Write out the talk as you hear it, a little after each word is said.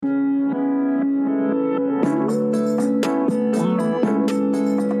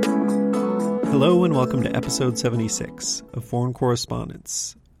Hello and welcome to episode 76 of Foreign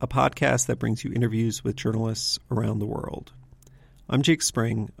Correspondents, a podcast that brings you interviews with journalists around the world. I'm Jake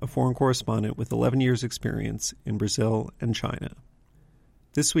Spring, a foreign correspondent with 11 years' experience in Brazil and China.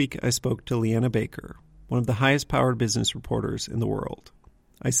 This week I spoke to Liana Baker, one of the highest-powered business reporters in the world.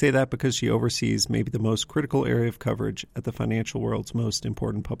 I say that because she oversees maybe the most critical area of coverage at the financial world's most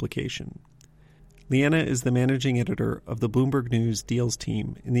important publication. Liana is the managing editor of the Bloomberg News Deals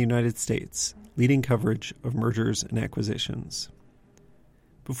team in the United States, leading coverage of mergers and acquisitions.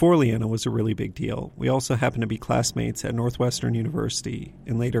 Before Liana was a really big deal, we also happened to be classmates at Northwestern University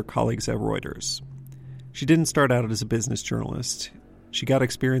and later colleagues at Reuters. She didn't start out as a business journalist. She got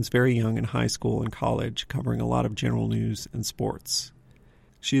experience very young in high school and college, covering a lot of general news and sports.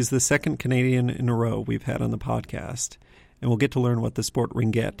 She is the second Canadian in a row we've had on the podcast, and we'll get to learn what the sport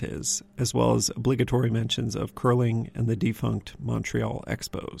ringette is, as well as obligatory mentions of curling and the defunct Montreal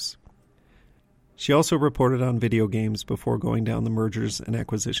Expos. She also reported on video games before going down the mergers and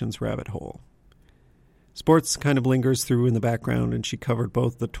acquisitions rabbit hole. Sports kind of lingers through in the background, and she covered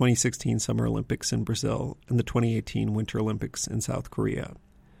both the 2016 Summer Olympics in Brazil and the 2018 Winter Olympics in South Korea.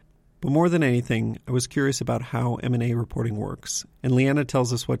 But more than anything, I was curious about how M&A reporting works, and Liana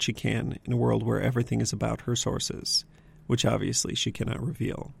tells us what she can in a world where everything is about her sources, which obviously she cannot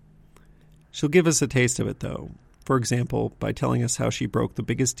reveal. She'll give us a taste of it, though, for example, by telling us how she broke the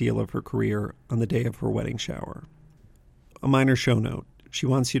biggest deal of her career on the day of her wedding shower. A minor show note, she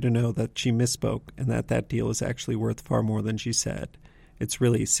wants you to know that she misspoke and that deal is actually worth far more than she said. It's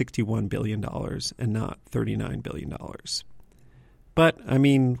really $61 billion and not $39 billion. But, I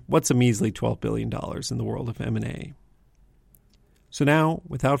mean, what's a measly $12 billion in the world of M&A? So now,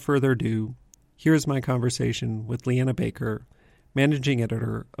 without further ado, here's my conversation with Liana Baker, managing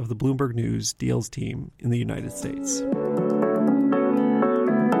editor of the Bloomberg News Deals team in the United States.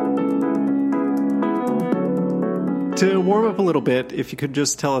 To warm up a little bit, if you could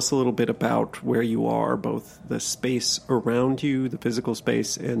just tell us a little bit about where you are, both the space around you, the physical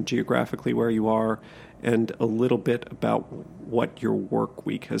space, and geographically where you are, and a little bit about what your work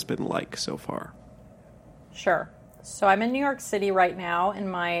week has been like so far. Sure. So I'm in New York City right now in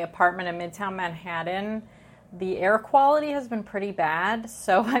my apartment in Midtown Manhattan. The air quality has been pretty bad,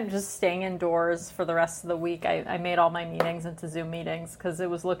 so I'm just staying indoors for the rest of the week. I made all my meetings into Zoom meetings because it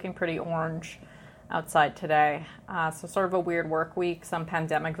was looking pretty orange outside today. So sort of a weird work week, some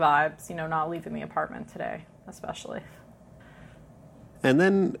pandemic vibes, not leaving the apartment today, especially. And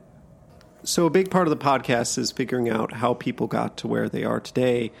then, so a big part of the podcast is figuring out how people got to where they are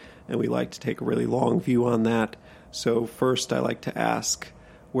today, and we like to take a really long view on that. So first, I like to ask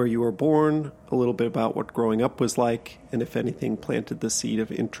where you were born, a little bit about what growing up was like, and if anything planted the seed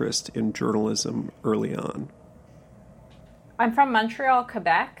of interest in journalism early on. I'm from Montreal,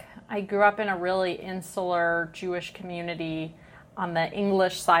 Quebec. I grew up in a really insular Jewish community on the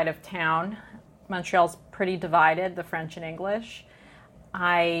English side of town. Montreal's pretty divided, the French and English.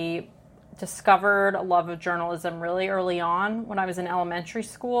 I discovered a love of journalism really early on. When I was in elementary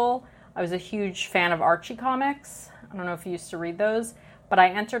school, I was a huge fan of Archie comics. I don't know if you used to read those, but I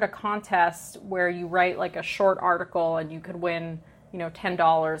entered a contest where you write like a short article and you could win,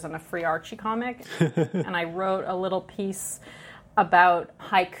 $10 on a free Archie comic. And I wrote a little piece about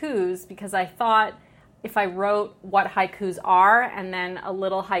haikus because I thought if I wrote what haikus are and then a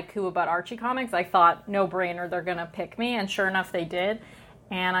little haiku about Archie comics, I thought no brainer, they're going to pick me. And sure enough, they did.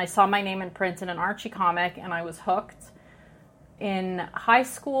 And I saw my name in print in an Archie comic and I was hooked. In high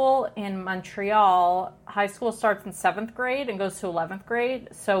school in Montreal, high school starts in 7th grade and goes to 11th grade.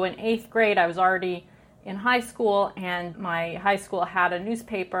 So in 8th grade, I was already in high school, and my high school had a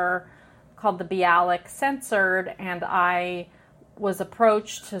newspaper called the Bialik Censored, and I was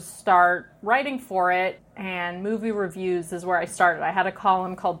approached to start writing for it, and movie reviews is where I started. I had a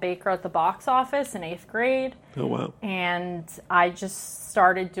column called Baker at the Box Office in 8th grade. Oh, wow. And I just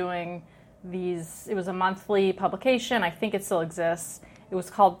started doing these. It was a monthly publication. I think it still exists. It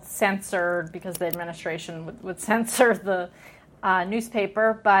was called Censored because the administration would censor the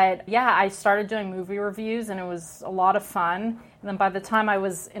newspaper. But yeah, I started doing movie reviews and it was a lot of fun. And then by the time I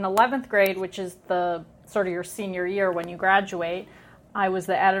was in 11th grade, which is the sort of your senior year when you graduate, I was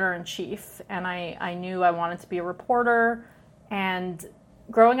the editor-in-chief and I knew I wanted to be a reporter. And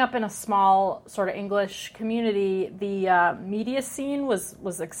growing up in a small sort of English community, the media scene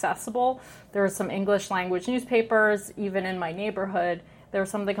was accessible. There were some English language newspapers, even in my neighborhood. There was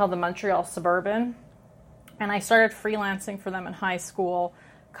something called the Montreal Suburban. And I started freelancing for them in high school,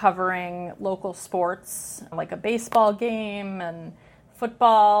 covering local sports, like a baseball game and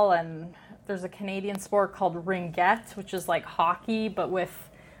football. And there's a Canadian sport called ringette, which is like hockey, but with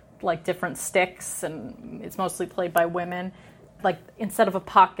like different sticks, and it's mostly played by women. Like instead of a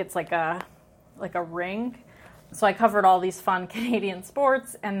puck, it's like a ring. So I covered all these fun Canadian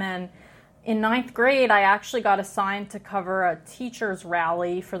sports, and then in ninth grade, I actually got assigned to cover a teacher's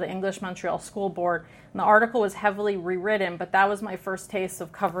rally for the English Montreal School Board. And the article was heavily rewritten, but that was my first taste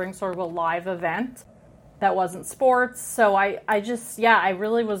of covering sort of a live event that wasn't sports. So I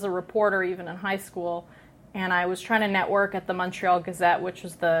really was a reporter even in high school. And I was trying to network at the Montreal Gazette, which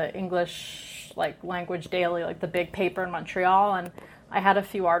was the English language daily, like the big paper in Montreal. And I had a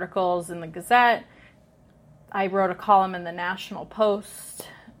few articles in the Gazette. I wrote a column in the National Post.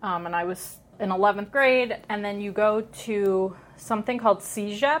 And I was in 11th grade, and then you go to something called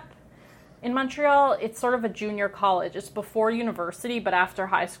Cégep in Montreal. It's sort of a junior college. It's before university, but after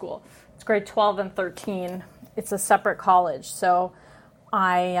high school. It's grade 12 and 13. It's a separate college. So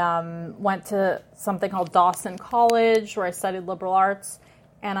I went to something called Dawson College, where I studied liberal arts,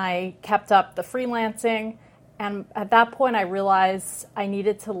 and I kept up the freelancing. And at that point, I realized I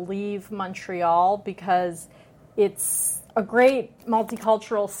needed to leave Montreal because it's a great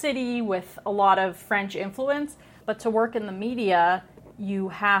multicultural city with a lot of French influence, but to work in the media, you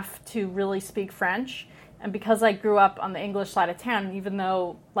have to really speak French. And because I grew up on the English side of town, even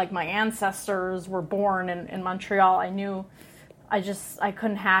though my ancestors were born in Montreal, I knew I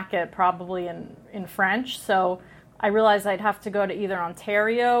couldn't hack it probably in French. So I realized I'd have to go to either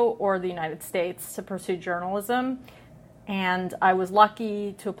Ontario or the United States to pursue journalism. And I was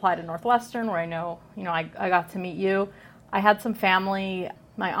lucky to apply to Northwestern, where I got to meet you. I had some family.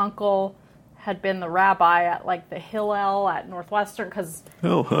 My uncle had been the rabbi at the Hillel at Northwestern, because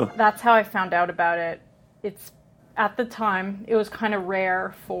that's how I found out about it. At the time, it was kind of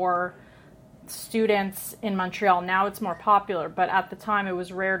rare for students in Montreal. Now it's more popular, but at the time it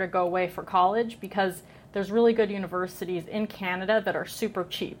was rare to go away for college because there's really good universities in Canada that are super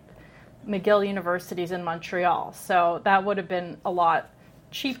cheap. McGill University's in Montreal, so that would have been a lot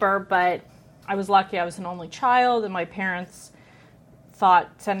cheaper, but I was lucky. I was an only child, and my parents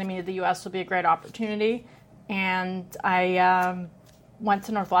thought sending me to the U.S. would be a great opportunity. And I went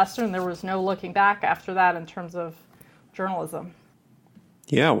to Northwestern. There was no looking back after that in terms of journalism.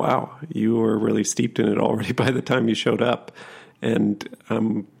 Yeah, wow. You were really steeped in it already by the time you showed up. And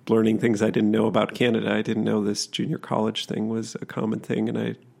I'm learning things I didn't know about Canada. I didn't know this junior college thing was a common thing, and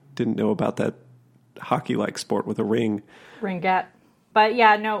I didn't know about that hockey-like sport with a ring. Ringette. But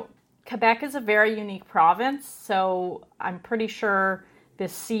yeah, no, Quebec is a very unique province, so I'm pretty sure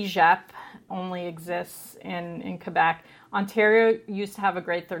this Cégep only exists in Quebec. Ontario used to have a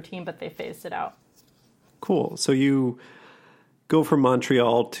grade 13, but they phased it out. Cool. So you go from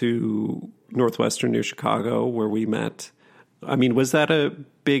Montreal to Northwestern near Chicago, where we met. I mean, was that a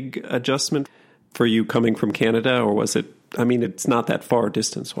big adjustment for you coming from Canada, or was it, it's not that far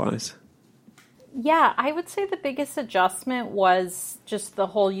distance-wise. Yeah, I would say the biggest adjustment was just the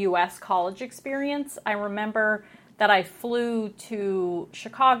whole U.S. college experience. I remember that I flew to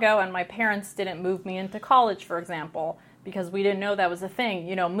Chicago and my parents didn't move me into college, for example, because we didn't know that was a thing,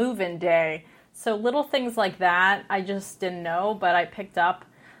 move-in day. So little things like that, I just didn't know, but I picked up.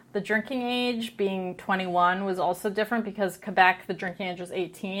 The drinking age, being 21, was also different because Quebec, the drinking age was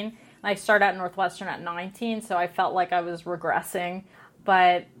 18. And I started at Northwestern at 19, so I felt like I was regressing.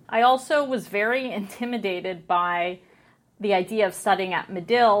 But I also was very intimidated by the idea of studying at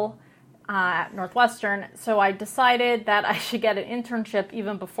Medill at Northwestern, so I decided that I should get an internship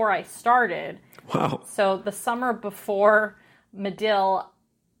even before I started. Wow. So the summer before Medill,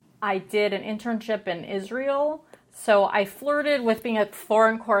 I did an internship in Israel. So I flirted with being a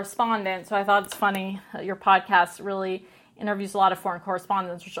foreign correspondent, so I thought it's funny that your podcast really interviews a lot of foreign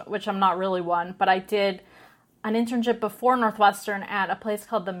correspondents, which I'm not really one, but I did an internship before Northwestern at a place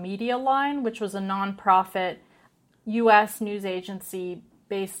called the Media Line, which was a nonprofit U.S. news agency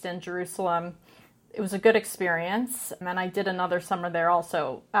based in Jerusalem. It was a good experience. And then I did another summer there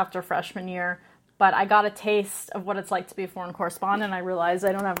also after freshman year. But I got a taste of what it's like to be a foreign correspondent. I realized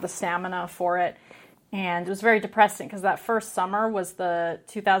I don't have the stamina for it. And it was very depressing because that first summer was the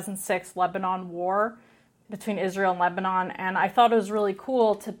 2006 Lebanon War between Israel and Lebanon, and I thought it was really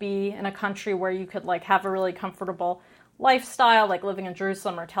cool to be in a country where you could have a really comfortable lifestyle, like living in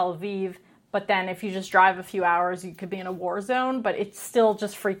Jerusalem or Tel Aviv, but then if you just drive a few hours, you could be in a war zone, but it still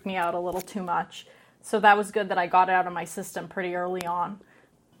just freaked me out a little too much. So that was good that I got it out of my system pretty early on.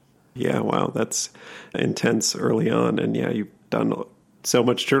 Yeah, wow, that's intense early on, and yeah, you've done so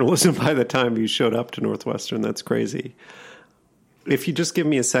much journalism by the time you showed up to Northwestern. That's crazy. If you just give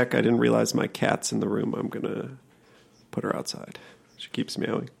me a sec, I didn't realize my cat's in the room. I'm going to put her outside. She keeps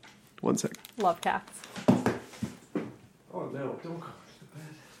meowing. 1 sec. Love cats. Oh, no, don't go to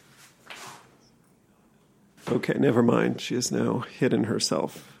bed. Okay, never mind. She has now hidden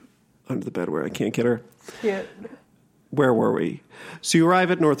herself under the bed where I can't get her. Cute. Where were we? So you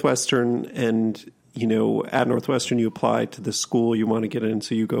arrive at Northwestern, and, at Northwestern you apply to the school you want to get in,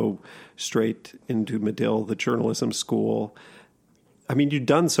 so you go straight into Medill, the journalism school. I mean, you've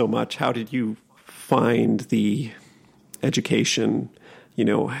done so much. How did you find the education,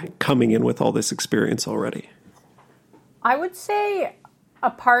 coming in with all this experience already? I would say a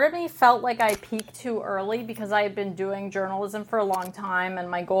part of me felt like I peaked too early because I had been doing journalism for a long time, and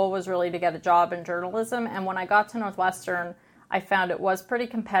my goal was really to get a job in journalism. And when I got to Northwestern, I found it was pretty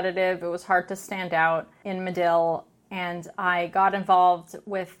competitive. It was hard to stand out in Medill, and I got involved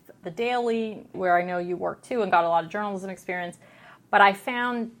with the Daily, where I know you work too, and got a lot of journalism experience. But I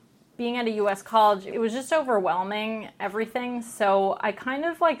found being at a U.S. college, it was just overwhelming, everything. So I kind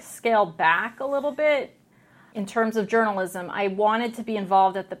of scaled back a little bit. In terms of journalism, I wanted to be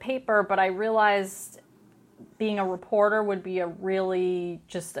involved at the paper, but I realized being a reporter would be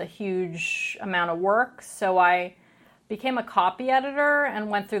just a huge amount of work. So I became a copy editor and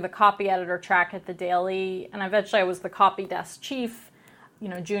went through the copy editor track at the Daily. And eventually I was the copy desk chief,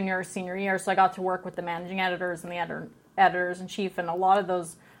 junior or senior year. So I got to work with the managing editors and the editors-in-chief. And a lot of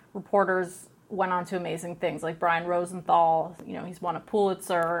those reporters went on to amazing things, like Brian Rosenthal, he's won a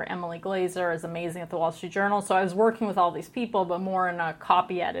Pulitzer. Emily Glazer is amazing at the Wall Street Journal. So I was working with all these people, but more in a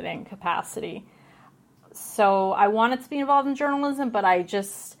copy editing capacity. So I wanted to be involved in journalism, but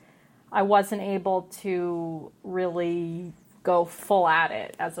I wasn't able to really go full at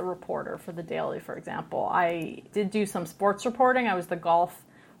it as a reporter for the Daily, for example. I did do some sports reporting. I was the golf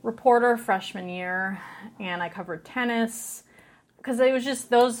reporter freshman year, and I covered tennis, because it was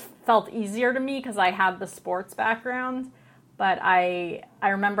just, those felt easier to me because I had the sports background. But I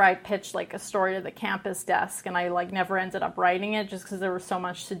remember I pitched a story to the campus desk, and I never ended up writing it just because there was so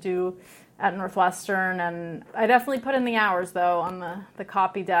much to do at Northwestern. And I definitely put in the hours though on the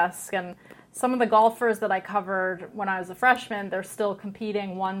copy desk. And some of the golfers that I covered when I was a freshman, they're still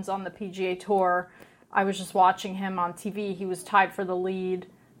competing. One's on the PGA Tour. I was just watching him on TV. He was tied for the lead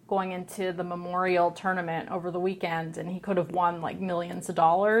going into the Memorial tournament over the weekend, and he could have won millions of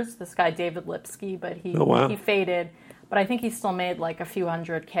dollars. This guy, David Lipsky, but he faded. But I think he still made a few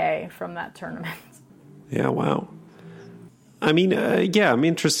 $100K from that tournament. Yeah, wow. I mean, I'm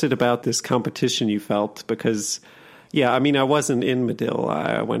interested about this competition you felt because, I wasn't in Medill.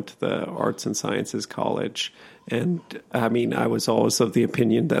 I went to the Arts and Sciences College. And, I was always of the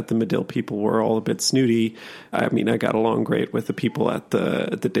opinion that the Medill people were all a bit snooty. I got along great with the people at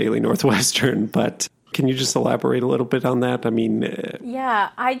the Daily Northwestern. But can you just elaborate a little bit on that? Yeah,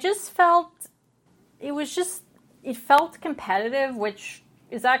 I just felt it felt competitive, which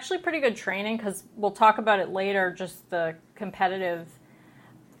is actually pretty good training because we'll talk about it later, just the competitive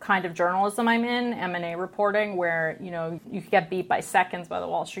kind of journalism I'm in, M&A reporting, where, you could get beat by seconds by the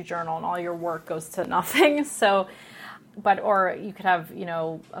Wall Street Journal and all your work goes to nothing. So, or you could have,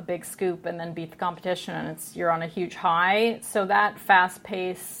 a big scoop and then beat the competition and you're on a huge high. So that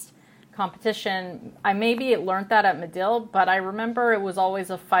fast-paced competition, I maybe learned that at Medill, but I remember it was always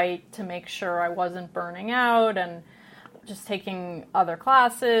a fight to make sure I wasn't burning out and just taking other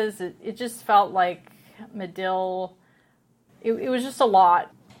classes. It just felt like Medill, it was just a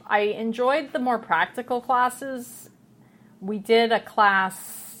lot. I enjoyed the more practical classes. We did a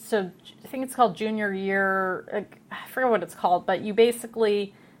class, so I think it's called junior year, I forget what it's called, but you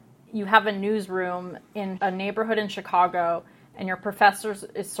have a newsroom in a neighborhood in Chicago, and your professor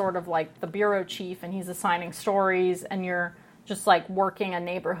is sort of like the bureau chief, and he's assigning stories, and you're just working a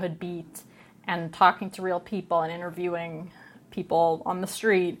neighborhood beat and talking to real people and interviewing people on the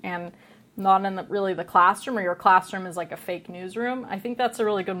street, and not in really the classroom, or your classroom is a fake newsroom. I think that's a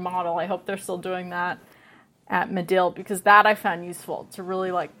really good model. I hope they're still doing that at Medill, because that I found useful to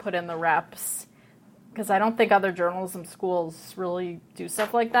really put in the reps, because I don't think other journalism schools really do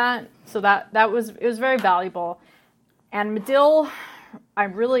stuff like that. So it was very valuable. And Medill, I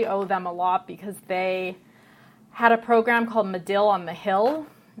really owe them a lot because they had a program called Medill on the Hill.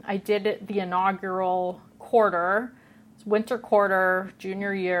 I did it the inaugural quarter, winter quarter,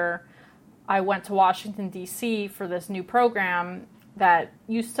 junior year. I went to Washington, D.C. for this new program that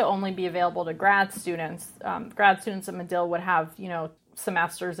used to only be available to grad students. Grad students at Medill would have,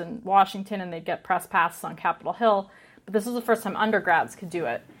 semesters in Washington, and they'd get press passes on Capitol Hill. But this was the first time undergrads could do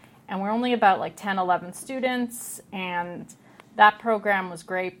it. And we're only about 10, 11 students. And that program was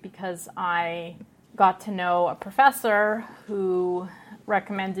great because I got to know a professor who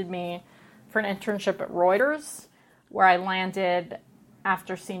recommended me for an internship at Reuters, where I landed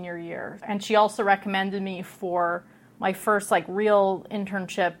after senior year. And she also recommended me for my first real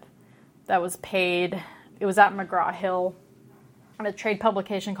internship that was paid it was at McGraw-Hill, at a trade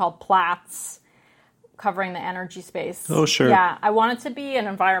publication called Platts, covering the energy space. Oh, sure. Yeah, I wanted to be an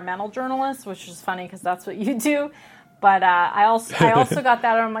environmental journalist, which is funny because that's what you do. But I also got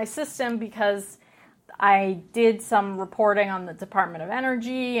that on my system because I did some reporting on the Department of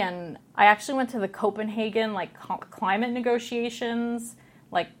Energy, and I actually went to the Copenhagen climate negotiations,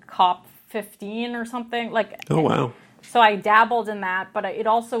 like COP15 or something. Oh, wow. So I dabbled in that, but it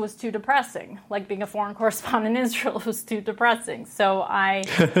also was too depressing. Like being a foreign correspondent in Israel was too depressing.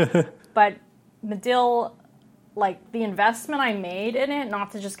 But Medill, like the investment I made in it,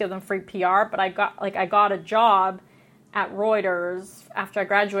 not to just give them free PR, but I got a job at Reuters after I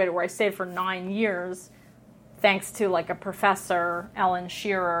graduated where I stayed for 9 years, thanks to like a professor, Ellen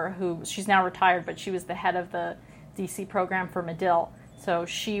Shearer, who she's now retired, but she was the head of the DC program for Medill. So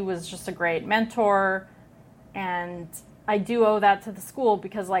she was just a great mentor, and I do owe that to the school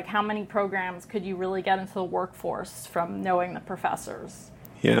because like how many programs could you really get into the workforce from knowing the professors?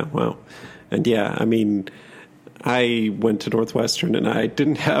 Yeah, well, and yeah, I mean, I went to Northwestern and I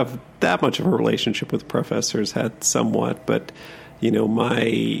didn't have that much of a relationship with professors, had somewhat, but, you know,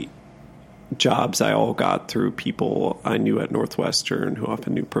 my jobs I all got through people I knew at Northwestern who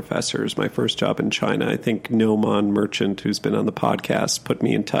often knew professors. My first job in China, I think Noman Merchant, who's been on the podcast, put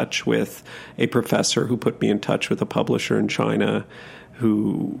me in touch with a professor who put me in touch with a publisher in China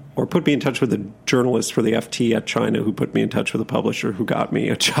or put me in touch with a journalist for the FT at China who put me in touch with a publisher who got me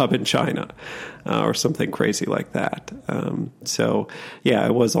a job in China, or something crazy like that. So, yeah,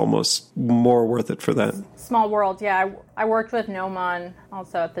 it was almost more worth it for that. Small world, yeah. I worked with Noman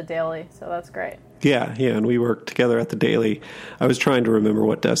also at the Daily, so that's great. Yeah, and we worked together at the Daily. I was trying to remember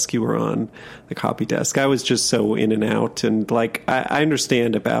what desk you were on, the copy desk. I was just so in and out, and like I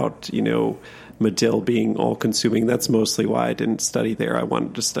understand about, you know, Medill being all-consuming. That's mostly why I didn't study there. I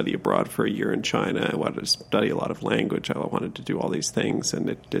wanted to study abroad for a year in China. I wanted to study a lot of language. I wanted to do all these things, and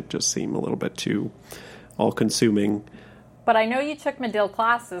it did just seem a little bit too all-consuming. But I know you took Medill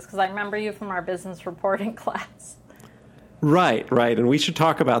classes because I remember you from our business reporting class. Right. And we should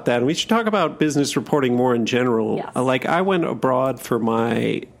talk about that. And we should talk about business reporting more in general. Yes. Like, I went abroad for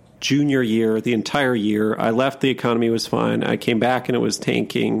my junior year, the entire year. I left, the economy was fine. I came back and it was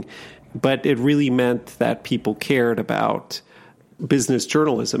tanking. But it really meant that people cared about business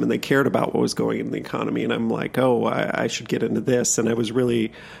journalism and they cared about what was going on in the economy. And I'm like, oh, I should get into this. And I was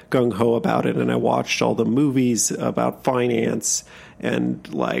really gung-ho about it. And I watched all the movies about finance and,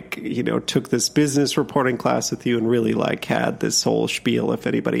 like, you know, took this business reporting class with you and really, like, had this whole spiel if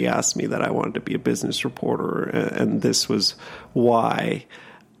anybody asked me that I wanted to be a business reporter. And this was why.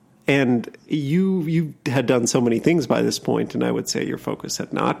 And you had done so many things by this point, and I would say your focus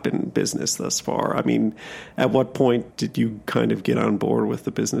had not been business thus far. I mean, at what point did you kind of get on board with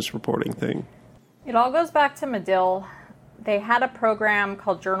the business reporting thing? It all goes back to Medill. They had a program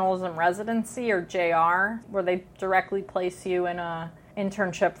called Journalism Residency, or JR, where they directly place you in a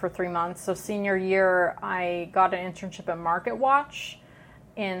internship for 3 months. So senior year, I got an internship at Market Watch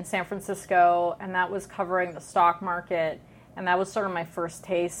in San Francisco, and that was covering the stock market. And that was sort of my first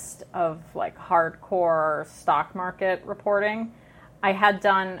taste of like hardcore stock market reporting. I had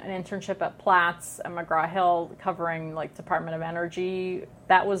done an internship at Platts and McGraw-Hill covering like Department of Energy.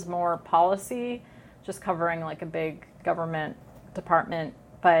 That was more policy, just covering like a big government department.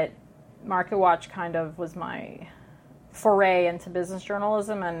 But Market Watch kind of was my foray into business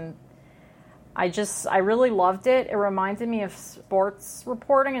journalism, and I really loved it. It reminded me of sports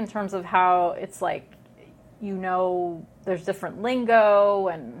reporting in terms of how it's like, you know, there's different lingo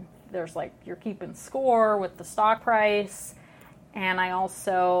and there's like you're keeping score with the stock price. And I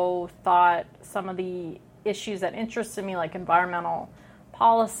also thought some of the issues that interested me, like environmental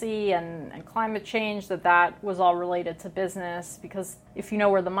policy and climate change, that was all related to business, because if you know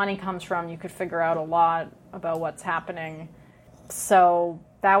where the money comes from, you could figure out a lot about what's happening. So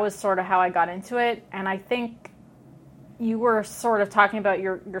that was sort of how I got into it. And I think you were sort of talking about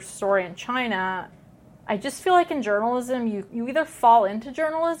your story in China. I just feel like in journalism, you either fall into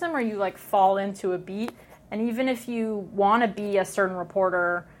journalism or you like fall into a beat. And even if you want to be a certain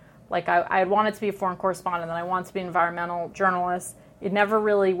reporter, like I wanted to be a foreign correspondent and I wanted to be an environmental journalist, it never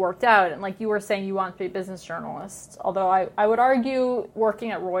really worked out. And like you were saying, you want to be a business journalist. Although I would argue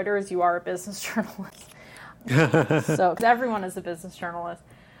working at Reuters, you are a business journalist. So 'cause everyone is a business journalist.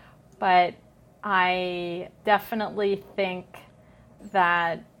 But I definitely think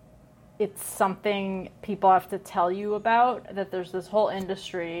that it's something people have to tell you about, that there's this whole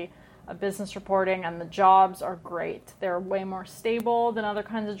industry of business reporting and the jobs are great. They're way more stable than other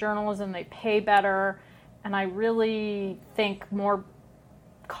kinds of journalism. They pay better. And I really think more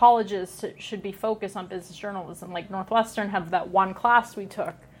colleges should be focused on business journalism. Like Northwestern have that one class we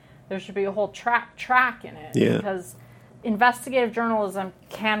took. There should be a whole track in it. Yeah. Because investigative journalism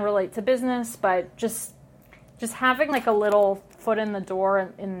can relate to business, but just having like a little foot in the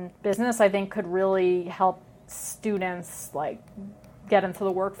door in business, I think could really help students like get into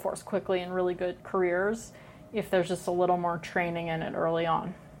the workforce quickly in really good careers if there's just a little more training in it early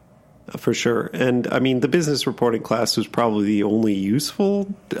on. For sure. And I mean, the business reporting class was probably the only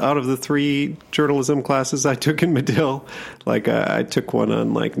useful out of the 3 journalism classes I took in Medill. Like I took one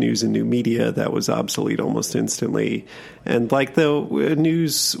on like news and new media that was obsolete almost instantly. And like the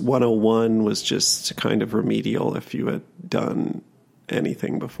News 101 was just kind of remedial if you had done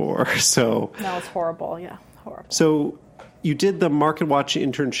anything before. So no, it's horrible. Yeah, horrible. So you did the MarketWatch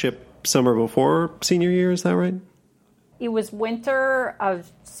internship summer before senior year, is that right? It was winter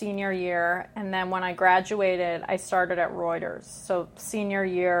of senior year, and then when I graduated, I started at Reuters. So senior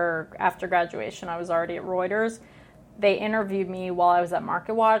year after graduation, I was already at Reuters. They interviewed me while I was at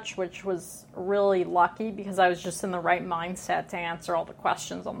MarketWatch, which was really lucky because I was just in the right mindset to answer all the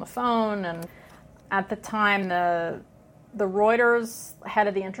questions on the phone. And at the time, the Reuters head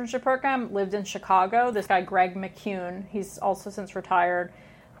of the internship program lived in Chicago. This guy, Greg McCune, he's also since retired,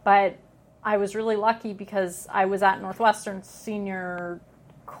 but I was really lucky because I was at Northwestern senior,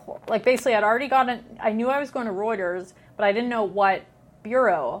 like basically I'd already I knew I was going to Reuters, but I didn't know what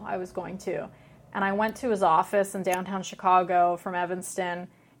bureau I was going to. And I went to his office in downtown Chicago from Evanston,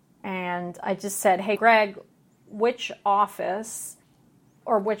 and I just said, hey, Greg, which office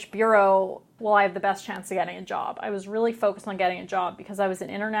or which bureau will I have the best chance of getting a job? I was really focused on getting a job because I was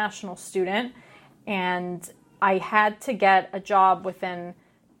an international student, and I had to get a job within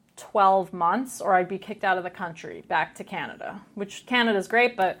 12 months or I'd be kicked out of the country back to Canada, which Canada's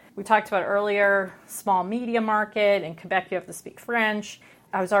great, but we talked about earlier, small media market. In Quebec, you have to speak French.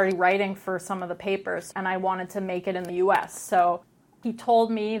 I was already writing for some of the papers and I wanted to make it in the US. So he told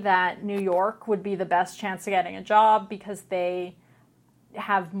me that New York would be the best chance of getting a job because they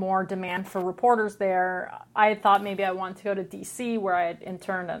have more demand for reporters there. I thought maybe I wanted to go to DC where I had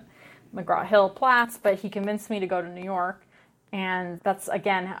interned at McGraw-Hill Platts, but he convinced me to go to New York. And that's,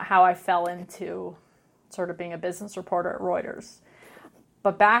 again, how I fell into sort of being a business reporter at Reuters.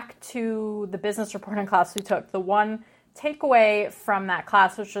 But back to the business reporting class we took. The one takeaway from that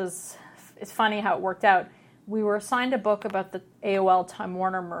class, which was, it's funny how it worked out, we were assigned a book about the AOL-Time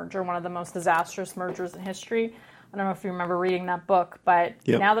Warner merger, one of the most disastrous mergers in history. I don't know if you remember reading that book, but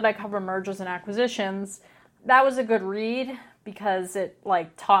Now that I cover mergers and acquisitions, that was a good read because it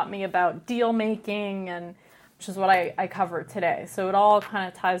like taught me about deal making, and which is what I cover today. So it all kind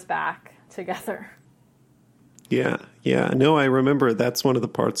of ties back together. Yeah. No, I remember that's one of the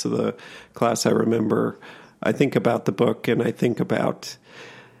parts of the class I remember. I think about the book, and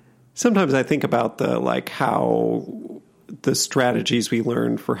sometimes I think about how the strategies we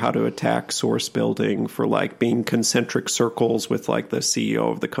learned for how to attack source building, for like being concentric circles with like the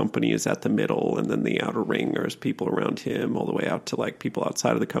CEO of the company is at the middle, and then the outer ring are people around him, all the way out to like people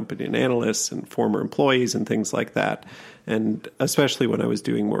outside of the company and analysts and former employees and things like that. And especially when I was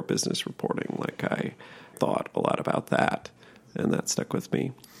doing more business reporting, like I thought a lot about that, and that stuck with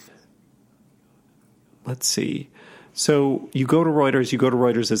me. Let's see. So you go to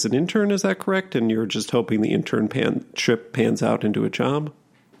Reuters as an intern, is that correct? And you're just hoping the internship pans out into a job?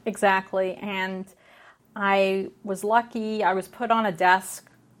 Exactly. And I was lucky. I was put on a desk.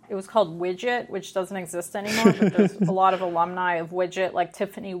 It was called Widget, which doesn't exist anymore, but there's a lot of alumni of Widget, like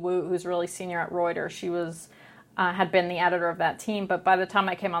Tiffany Wu, who's really senior at Reuters. She was had been the editor of that team, but by the time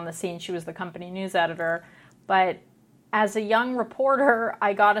I came on the scene, she was the company news editor. But as a young reporter,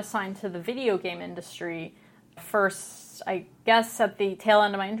 I got assigned to the video game industry first, I guess, at the tail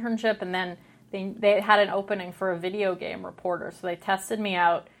end of my internship, and then they had an opening for a video game reporter. So they tested me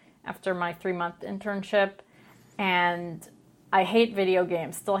out after my 3-month internship, and I hate video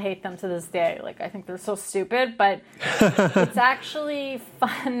games, still hate them to this day. Like, I think they're so stupid, but it's actually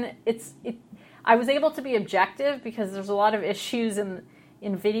fun. I was able to be objective because there's a lot of issues in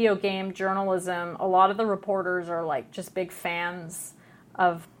video game journalism. A lot of the reporters are like just big fans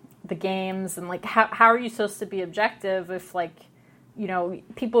of the games, and like how are you supposed to be objective if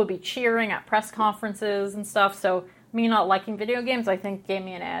people would be cheering at press conferences and stuff. So me not liking video games, I think, gave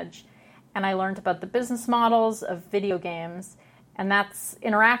me an edge. And I learned about the business models of video games, and that's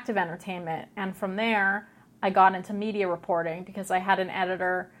interactive entertainment. And from there, I got into media reporting because I had an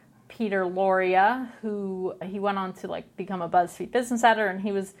editor, Peter Loria, who he went on to become a BuzzFeed business editor, and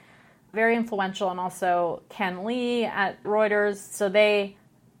he was very influential, and also Ken Lee at Reuters. So they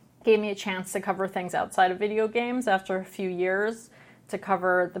gave me a chance to cover things outside of video games after a few years to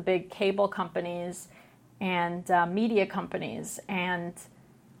cover the big cable companies and media companies. And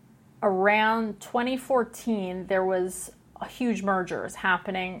around 2014, there was huge mergers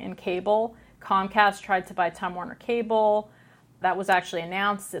happening in cable. Comcast tried to buy Time Warner Cable. That was actually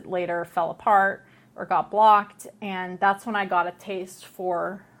announced. It later fell apart or got blocked. And that's when I got a taste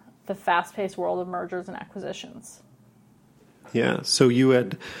for the fast-paced world of mergers and acquisitions. Yeah, so you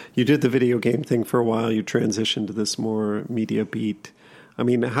did the video game thing for a while. You transitioned to this more media beat. I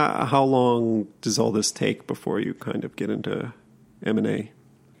mean, how long does all this take before you kind of get into M&A?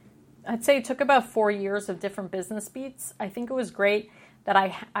 I'd say it took about 4 years of different business beats. I think it was great that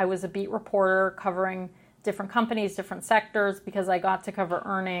I was a beat reporter covering different companies, different sectors, because I got to cover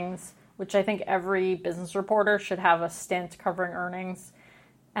earnings, which I think every business reporter should have a stint covering earnings.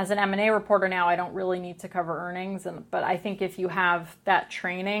 As an M&A reporter now, I don't really need to cover earnings, but I think if you have that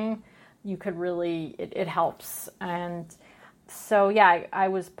training, you could really, it helps. And so, yeah, I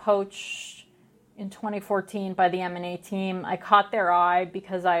was poached in 2014 by the M&A team. I caught their eye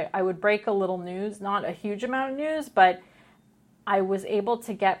because I would break a little news, not a huge amount of news, but I was able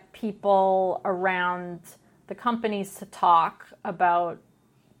to get people around the companies to talk about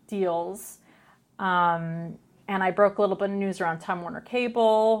deals. And I broke a little bit of news around Time Warner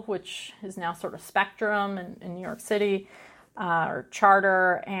Cable, which is now sort of Spectrum in New York City, or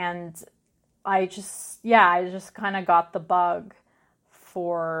Charter. And I just kind of got the bug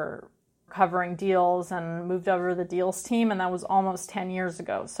for covering deals and moved over to the deals team. And that was almost 10 years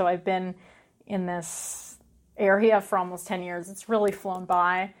ago. So I've been in this area for almost 10 years. It's really flown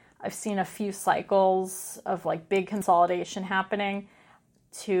by. I've seen a few cycles of like big consolidation happening,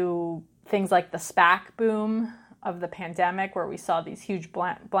 to things like the SPAC boom of the pandemic, where we saw these huge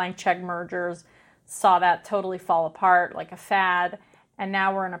blank check mergers, saw that totally fall apart like a fad, and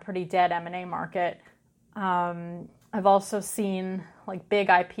now we're in a pretty dead M&A market. I've also seen like big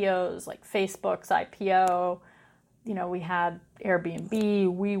IPOs, like Facebook's IPO. You know, we had Airbnb,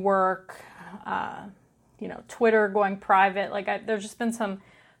 WeWork, Twitter going private. There's just been some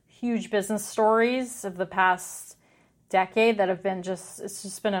huge business stories of the past decade that have been it's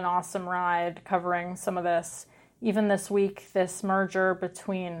just been an awesome ride covering some of this. Even this week, this merger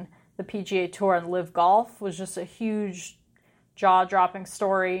between the PGA Tour and Live Golf was just a huge jaw-dropping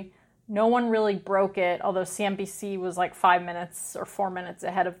story. No one really broke it, although CNBC was like 5 minutes or 4 minutes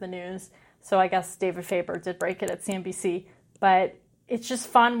ahead of the news. So I guess David Faber did break it at CNBC. But it's just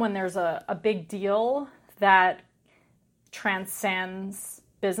fun when there's a big deal that transcends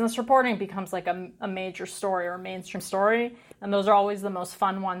business reporting, becomes like a major story or a mainstream story. And those are always the most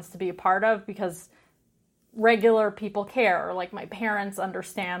fun ones to be a part of, because regular people care. Like my parents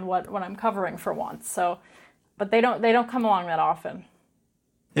understand what I'm covering for once. So, but they don't come along that often.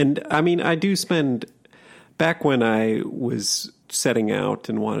 And I mean, I do spend, back when I was setting out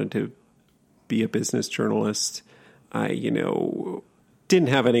and wanted to be a business journalist, I, didn't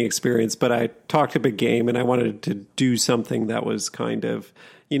have any experience, but I talked a big game and I wanted to do something that was kind of,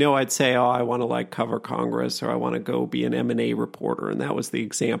 I'd say, I want to cover Congress, or I want to go be an M&A reporter. And that was the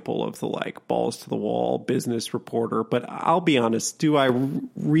example of the balls to the wall business reporter. But I'll be honest, do I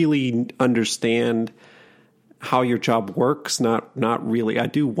really understand how your job works? Not really. I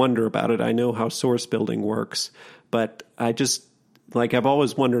do wonder about it. I know how source building works, but I just I've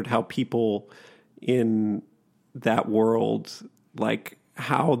always wondered how people in that world,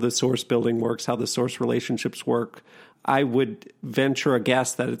 how the source building works, how the source relationships work. I would venture a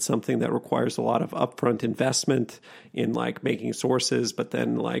guess that it's something that requires a lot of upfront investment in making sources, but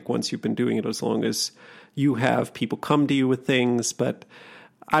then once you've been doing it as long as you have people come to you with things. But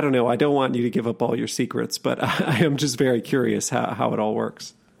I don't know. I don't want you to give up all your secrets, but I am just very curious how it all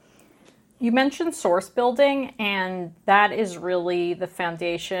works. You mentioned source building, and that is really the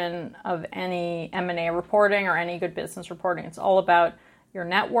foundation of any M&A reporting or any good business reporting. It's all about your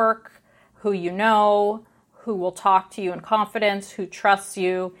network, who you know, who will talk to you in confidence, who trusts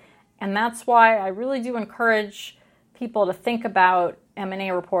you. And that's why I really do encourage people to think about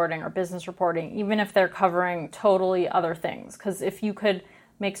M&A reporting or business reporting, even if they're covering totally other things. Because if you could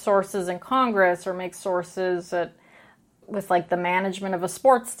make sources in Congress or make sources with the management of a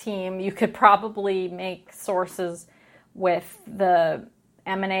sports team, you could probably make sources with the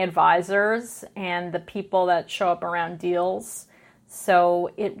M&A advisors and the people that show up around deals.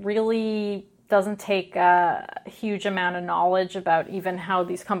 So it really doesn't take a huge amount of knowledge about even how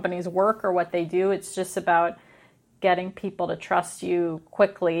these companies work or what they do. It's just about getting people to trust you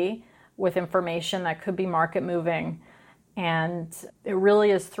quickly with information that could be market moving. And it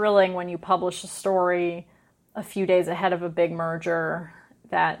really is thrilling when you publish a story a few days ahead of a big merger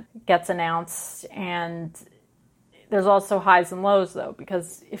that gets announced, and There's also highs and lows, though,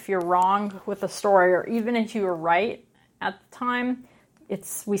 because if you're wrong with a story, or even if you were right at the time,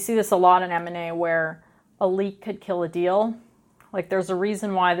 we see this a lot in M&A where a leak could kill a deal. Like, there's a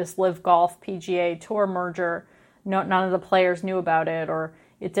reason why this Live Golf PGA Tour merger, none of the players knew about it, or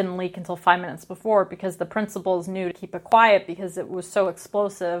it didn't leak until 5 minutes before, because the principals knew to keep it quiet because it was so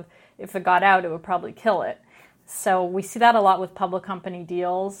explosive. If it got out, it would probably kill it. So we see that a lot with public company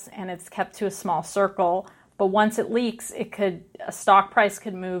deals, and it's kept to a small circle. But once it leaks, a stock price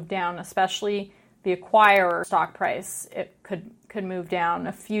could move down, especially the acquirer stock price. It could move down.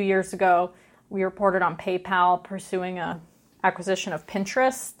 A few years ago, we reported on PayPal pursuing a acquisition of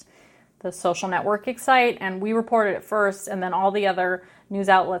Pinterest, the social networking site, and we reported it first, and then all the other news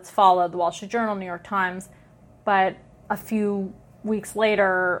outlets followed, the Wall Street Journal, New York Times. But a few weeks later,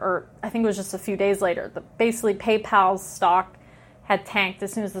 or I think it was just a few days later, basically PayPal's stock had tanked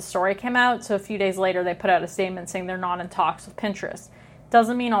as soon as the story came out. So a few days later, they put out a statement saying they're not in talks with Pinterest.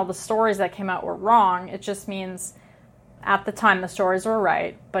 Doesn't mean all the stories that came out were wrong. It just means at the time the stories were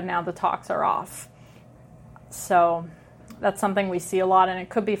right, but now the talks are off. So that's something we see a lot, and it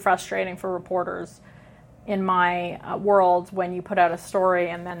could be frustrating for reporters in my world when you put out a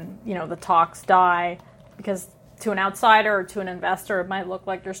story and then, the talks die, because to an outsider or to an investor, it might look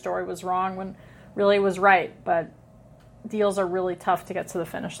like your story was wrong when really it was right. But deals are really tough to get to the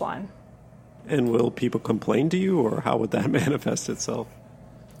finish line. And will people complain to you, or how would that manifest itself?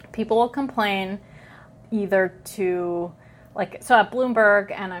 People will complain either to, so at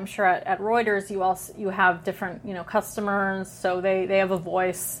Bloomberg, and I'm sure at Reuters, you have different, customers, so they have a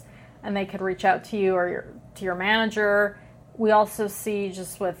voice, and they could reach out to you or to your manager. We also see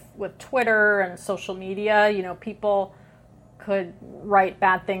just with Twitter and social media, people could write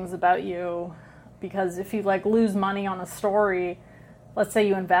bad things about you, because if you lose money on a story, let's say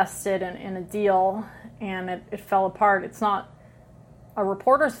you invested in a deal and it fell apart, it's not a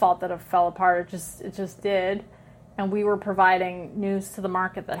reporter's fault that it fell apart, it just did. And we were providing news to the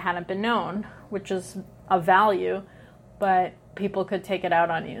market that hadn't been known, which is of value, but people could take it out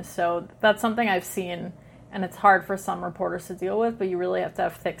on you. So that's something I've seen, and it's hard for some reporters to deal with, but you really have to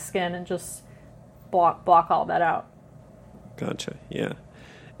have thick skin and just block all that out. Gotcha, yeah.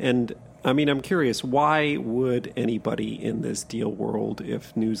 And I'm curious, why would anybody in this deal world,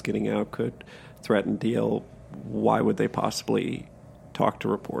 if news getting out could threaten deal, why would they possibly talk to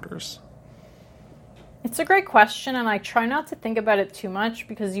reporters? It's a great question, and I try not to think about it too much,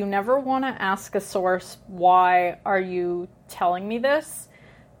 because you never want to ask a source, why are you telling me this?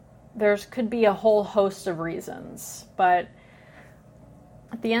 There could be a whole host of reasons, but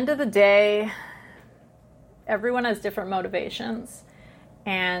at the end of the day, everyone has different motivations,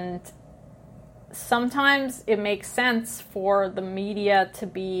 and sometimes it makes sense for the media to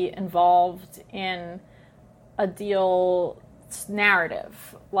be involved in a deal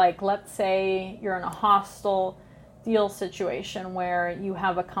narrative. Let's say you're in a hostile deal situation where you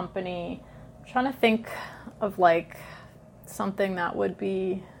have a company. I'm trying to think of something that would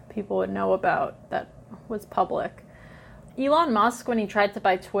be people would know about that was public. Elon Musk, when he tried to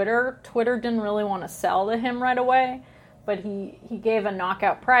buy Twitter didn't really want to sell to him right away, but he gave a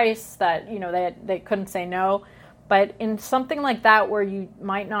knockout price that they couldn't say no. But in something like that, where you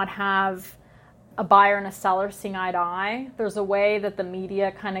might not have a buyer and a seller seeing eye to eye, there's a way that the media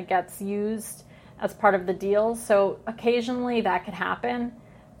kind of gets used as part of the deal. So occasionally that could happen.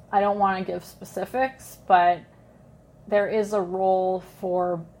 I don't want to give specifics, but there is a role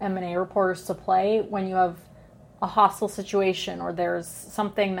for M&A reporters to play when you have a hostile situation, or there's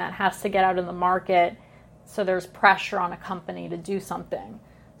something that has to get out in the market, so there's pressure on a company to do something.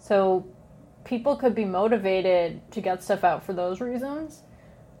 So people could be motivated to get stuff out for those reasons.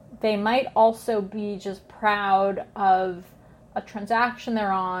 They might also be just proud of a transaction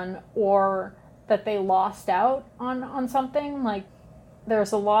they're on, or that they lost out on something.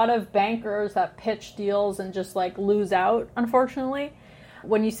 There's a lot of bankers that pitch deals and just lose out, unfortunately.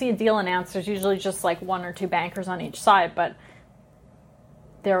 When you see a deal announced, there's usually just one or two bankers on each side, but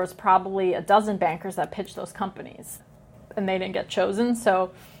there was probably a dozen bankers that pitched those companies, and they didn't get chosen.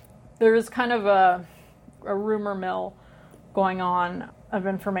 So there is kind of a rumor mill going on of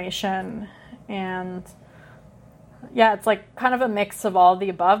information, and yeah, it's kind of a mix of all the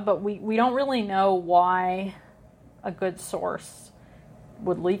above, but we don't really know why a good source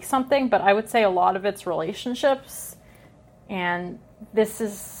would leak something, but I would say a lot of it's relationships, and this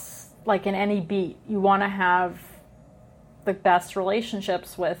is in any beat. You want to have the best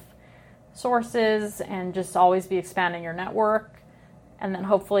relationships with sources and just always be expanding your network, and then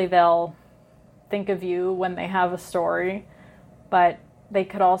hopefully they'll think of you when they have a story. But they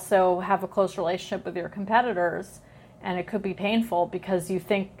could also have a close relationship with your competitors And it could be painful because you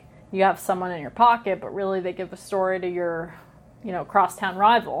think you have someone in your pocket, but really they give a story to your, crosstown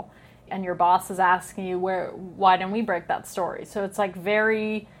rival. And your boss is asking you, why didn't we break that story? So it's like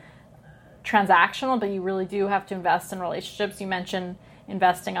very transactional, but you really do have to invest in relationships. You mentioned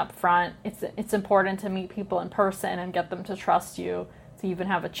investing up front. It's important to meet people in person and get them to trust you to even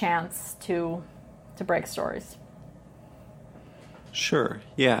have a chance to break stories. Sure,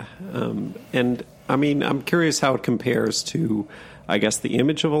 yeah. And I mean, I'm curious how it compares to, I guess, the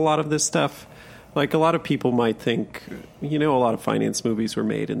image of a lot of this stuff. Like, a lot of people might think, a lot of finance movies were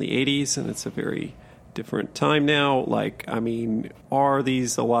made in the 80s, and it's a very different time now. Like, I mean, are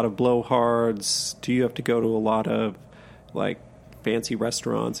these a lot of blowhards? Do you have to go to a lot of, like, fancy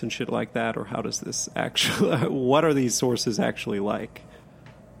restaurants and shit like that? Or how does this actually, what are these sources actually like?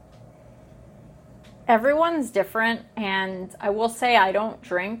 Everyone's different, and I will say I don't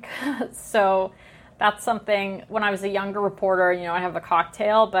drink, so that's something. When I was a younger reporter, I have a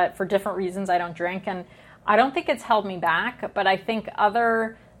cocktail, but for different reasons I don't drink, and I don't think it's held me back, but I think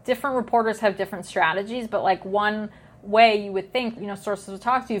other different reporters have different strategies. But like, one way you would think, sources would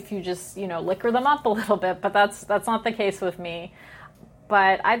talk to you if you just, liquor them up a little bit, but that's not the case with me.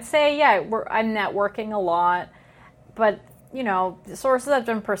 But I'd say, yeah, I'm networking a lot, but the sources have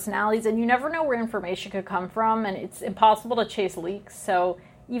different personalities, and you never know where information could come from, and it's impossible to chase leaks. So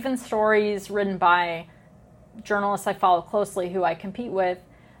even stories written by journalists I follow closely, who I compete with,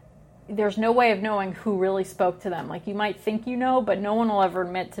 there's no way of knowing who really spoke to them. Like, you might think but no one will ever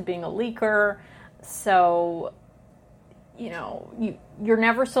admit to being a leaker. So, you're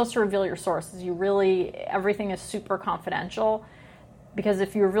never supposed to reveal your sources. Everything is super confidential, because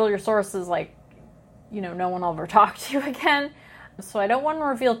if you reveal your sources, like, no one will ever talk to you again. So I don't want to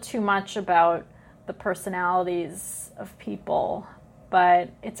reveal too much about the personalities of people, but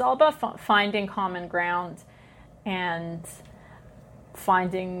it's all about finding common ground and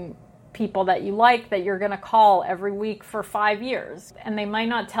finding people that you like, that you're going to call every week for 5 years. And they might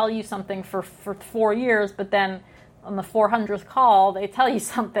not tell you something for 4 years, but then on the 400th call, they tell you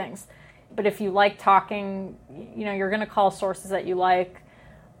some things. But if you like talking, you're going to call sources that you like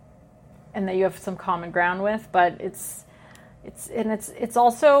and that you have some common ground with. But it's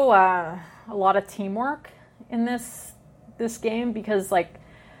also a lot of teamwork in this game, because like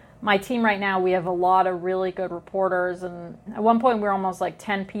my team right now, we have a lot of really good reporters, and at one point we were almost like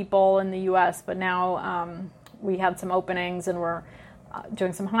 10 people in the US, but now we had some openings and we're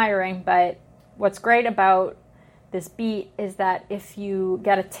doing some hiring. But what's great about this beat is that if you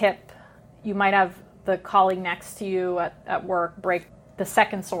get a tip, you might have the colleague next to you at work break the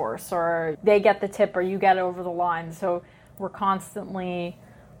second source, or they get the tip, or you get it over the line. So we're constantly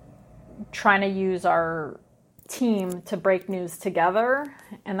trying to use our team to break news together,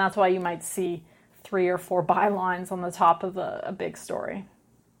 and that's why you might see 3 or 4 bylines on the top of a big story.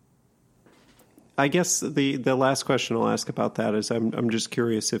 I guess the last question I'll ask about that is, I'm just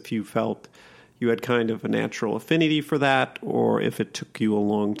curious if you felt you had kind of a natural affinity for that, or if it took you a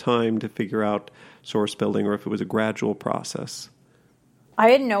long time to figure out source building, or if it was a gradual process. I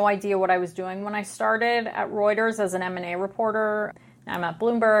had no idea what I was doing when I started at Reuters as an M&A reporter. I'm at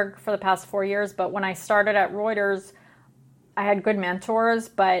Bloomberg for the past 4 years, but when I started at Reuters, I had good mentors,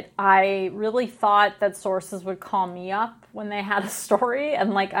 but I really thought that sources would call me up when they had a story.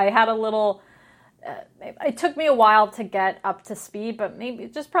 And like, I had a little, it took me a while to get up to speed, but maybe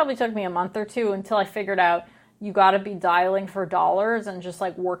it just probably took me a month or two until I figured out you got to be dialing for dollars and just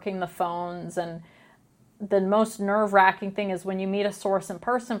like working the phones. And the most nerve-wracking thing is when you meet a source in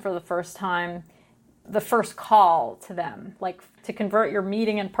person for the first time, the first call to them, like to convert your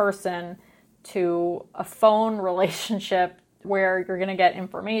meeting in person to a phone relationship where you're going to get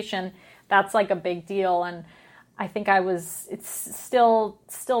information, that's like a big deal. And I think it's still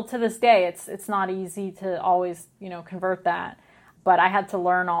to this day, it's not easy to always, convert that. But I had to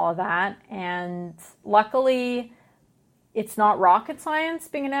learn all of that. And luckily, it's not rocket science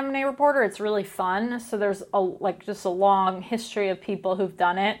being an M&A reporter. It's really fun. So there's just a long history of people who've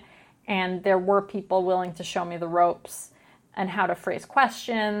done it. And there were people willing to show me the ropes and how to phrase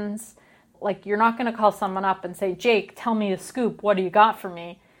questions. Like, you're not going to call someone up and say, Jake, tell me the scoop. What do you got for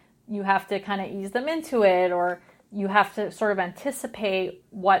me? You have to kind of ease them into it, or you have to sort of anticipate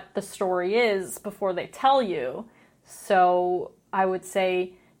what the story is before they tell you. So I would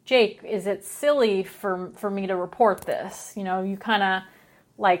say, Jake, is it silly for me to report this? You kind of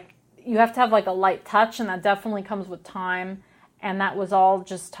you have to have like a light touch, and that definitely comes with time. And that was all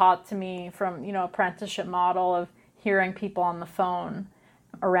just taught to me from, apprenticeship model of hearing people on the phone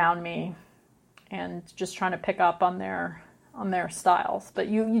around me and just trying to pick up on their styles. But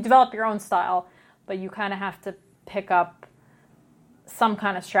you develop your own style, but you kind of have to pick up some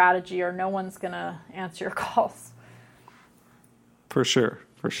kind of strategy or no one's going to answer your calls. For sure.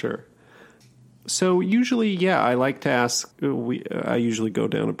 So usually, I like to ask, I usually go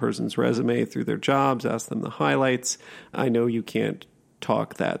down a person's resume through their jobs, ask them the highlights. I know you can't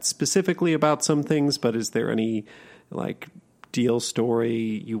talk that specifically about some things, but is there any deal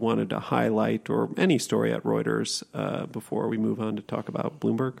story you wanted to highlight, or any story at Reuters before we move on to talk about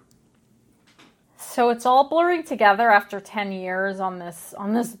Bloomberg? So it's all blurring together after 10 years on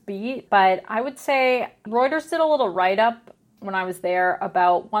this beat, but I would say Reuters did a little write-up when I was there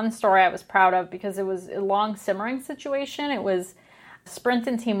about one story I was proud of because it was a long simmering situation. It was Sprint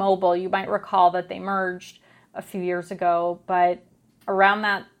and T-Mobile. You might recall that they merged a few years ago, but around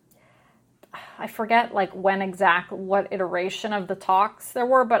that, I forget what iteration of the talks there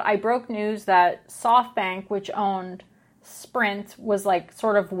were, but I broke news that SoftBank, which owned Sprint, was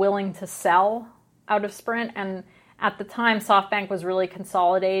sort of willing to sell out of Sprint. And at the time, SoftBank was really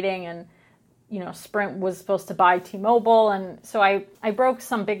consolidating, and Sprint was supposed to buy T-Mobile. And so I broke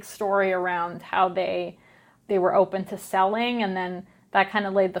some big story around how they were open to selling. And then that kind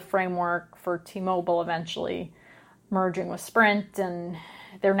of laid the framework for T-Mobile eventually merging with Sprint. And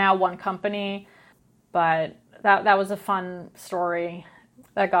they're now one company. But that was a fun story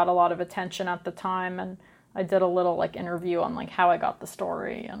that got a lot of attention at the time. And I did a little interview on how I got the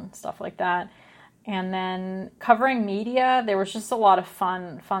story and stuff like that. And then covering media, there was just a lot of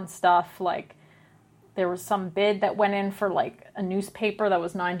fun stuff. There was some bid that went in for a newspaper that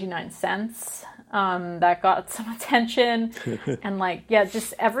was 99 cents. That got some attention. And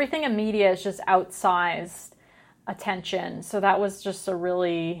just everything in media is just outsized attention. So that was just a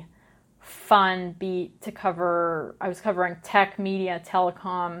really fun beat to cover. I was covering tech, media,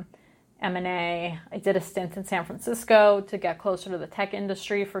 telecom, M&A. I did a stint in San Francisco to get closer to the tech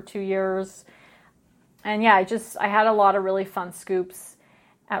industry for 2 years. And I had a lot of really fun scoops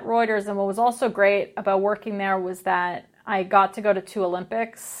at Reuters. And what was also great about working there was that I got to go to 2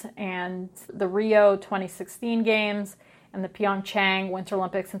 Olympics, and the Rio 2016 games and the Pyeongchang Winter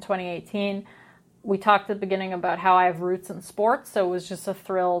Olympics in 2018. We talked at the beginning about how I have roots in sports, so it was just a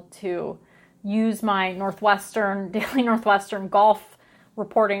thrill to use my Daily Northwestern golf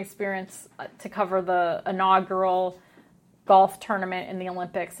reporting experience to cover the inaugural golf tournament in the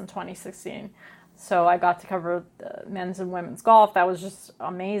Olympics in 2016. So I got to cover the men's and women's golf. That was just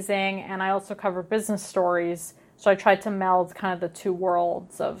amazing. And I also covered business stories. So I tried to meld kind of the two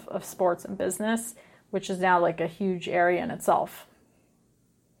worlds of sports and business, which is now a huge area in itself.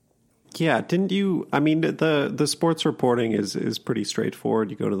 Yeah, didn't you? I mean, the sports reporting is pretty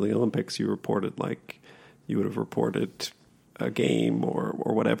straightforward. You go to the Olympics, you reported you would have reported a game or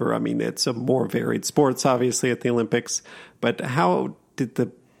whatever. I mean, it's a more varied sports, obviously, at the Olympics. But how did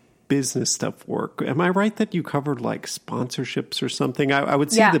the business stuff work? Am I right that you covered sponsorships or something? I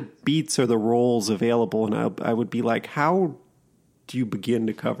would see the beats or the roles available, and I would be like, how do you begin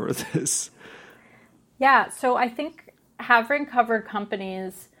to cover this? Yeah, so I think having covered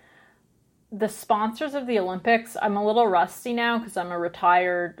companies, the sponsors of the Olympics, I'm a little rusty now because I'm a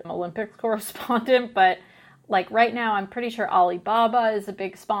retired Olympics correspondent, but right now I'm pretty sure Alibaba is a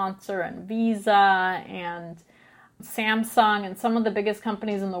big sponsor, and Visa and Samsung and some of the biggest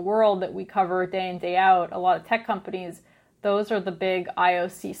companies in the world that we cover day in, day out, a lot of tech companies, those are the big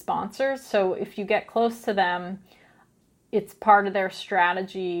IOC sponsors. So if you get close to them, it's part of their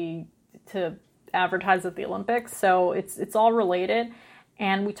strategy to advertise at the Olympics. So it's all related.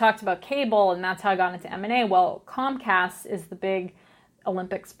 And we talked about cable, and that's how I got into M&A. Well, Comcast is the big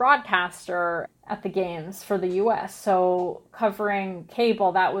Olympics broadcaster at the games for the U.S. So covering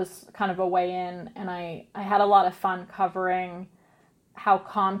cable, that was kind of a way in. And I had a lot of fun covering how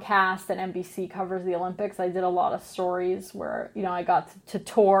Comcast and NBC covers the Olympics. I did a lot of stories where, I got to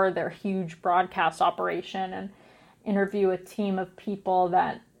tour their huge broadcast operation and interview a team of people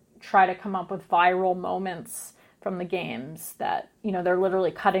that try to come up with viral moments from the games that, they're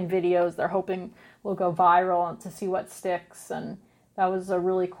literally cutting videos they're hoping will go viral to see what sticks. And that was a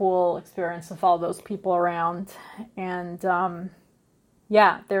really cool experience to follow those people around. And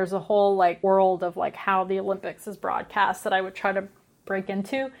there's a whole world of how the Olympics is broadcast that I would try to break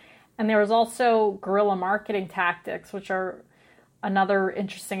into. And there was also guerrilla marketing tactics, which are another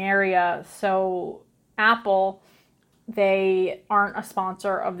interesting area. So Apple, they aren't a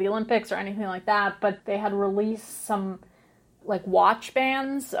sponsor of the Olympics or anything like that, but they had released some watch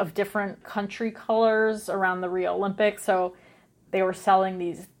bands of different country colors around the Rio Olympics. So they were selling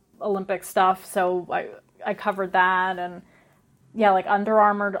these Olympic stuff. So I covered that. And Under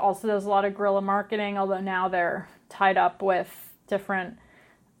Armour also does a lot of guerrilla marketing, although now they're tied up with different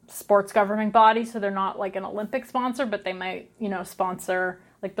sports governing body, so they're not like an Olympic sponsor, but they might, sponsor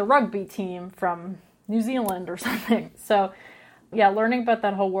like the rugby team from New Zealand or something. So yeah, learning about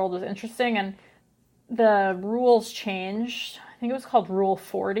that whole world was interesting. And the rules changed. I think it was called Rule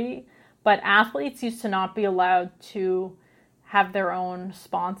 40, but athletes used to not be allowed to have their own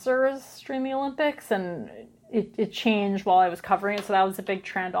sponsors during the Olympics, and it changed while I was covering it. So that was a big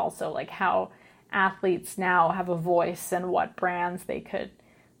trend also, like how athletes now have a voice and what brands they could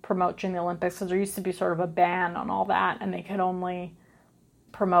promote during the Olympics. So there used to be sort of a ban on all that, and they could only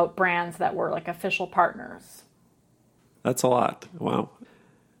promote brands that were like official partners. That's a lot. Wow.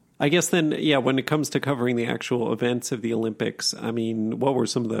 I guess then, yeah, when it comes to covering the actual events of the Olympics, I mean, what were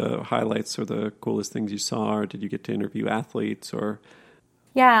some of the highlights or the coolest things you saw? Or did you get to interview athletes or?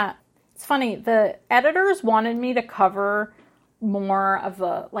 Yeah, it's funny. The editors wanted me to cover more of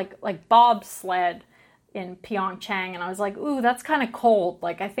the like bobsled in Pyeongchang, and I was like, ooh, that's kind of cold.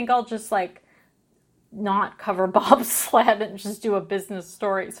 Like, I think I'll just like not cover bobsled and just do a business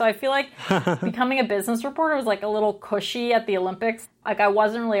story. So I feel like becoming a business reporter was like a little cushy at the Olympics. Like, I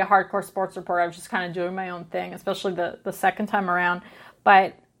wasn't really a hardcore sports reporter. I was just kind of doing my own thing, especially the second time around.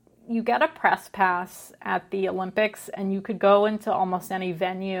 But you get a press pass at the Olympics, and you could go into almost any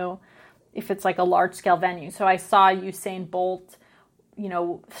venue if it's like a large scale venue. So I saw Usain Bolt,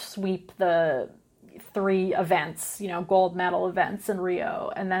 sweep the 3 events, gold medal events in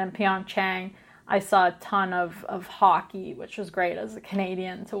Rio. And then in Pyeongchang, I saw a ton of hockey, which was great as a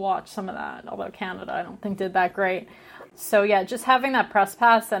Canadian to watch some of that, although Canada I don't think did that great. So yeah, just having that press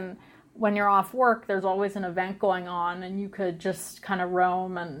pass, and when you're off work, there's always an event going on, and you could just kind of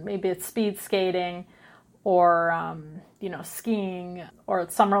roam, and maybe it's speed skating or, skiing, or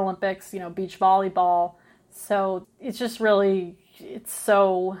it's Summer Olympics, beach volleyball. So it's just really, it's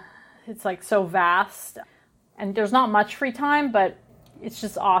like so vast, and there's not much free time, but it's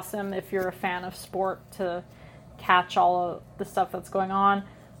just awesome if you're a fan of sport to catch all of the stuff that's going on.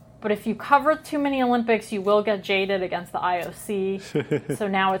 But if you cover too many Olympics, you will get jaded against the IOC. So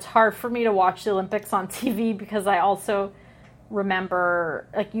now it's hard for me to watch the Olympics on TV, because I also remember,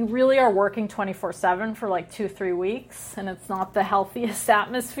 like, you really are working 24/7 for like 2-3 weeks, and it's not the healthiest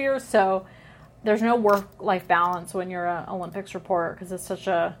atmosphere. So there's no work-life balance when you're an Olympics reporter, because it's such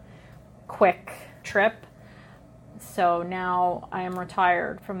a quick trip. So now I am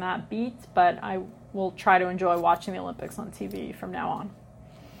retired from that beat, but I will try to enjoy watching the Olympics on TV from now on.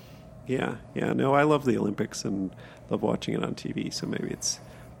 Yeah. No, I love the Olympics and love watching it on TV, so maybe it's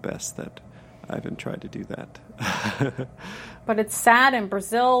best that I haven't tried to do that. But it's sad in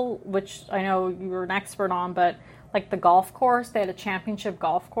Brazil, which I know you were an expert on, but like the golf course, they had a championship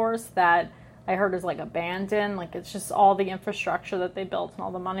golf course that I heard is like abandoned. Like, it's just all the infrastructure that they built and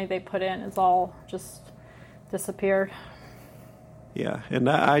all the money they put in is all just disappeared. Yeah, and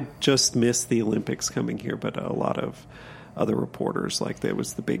I just missed the Olympics coming here, but a lot of other reporters, like, there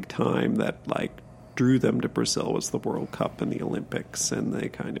was the big time that like drew them to Brazil was the World Cup and the Olympics, and they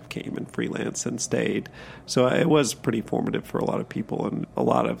kind of came and freelance and stayed. So it was pretty formative for a lot of people, and a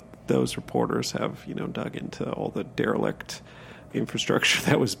lot of those reporters have dug into all the derelict infrastructure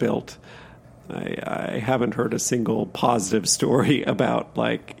that was built. I haven't heard a single positive story about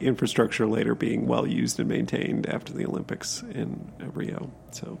like infrastructure later being well used and maintained after the Olympics in Rio.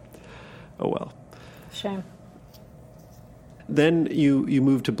 So, oh well. Shame. Then you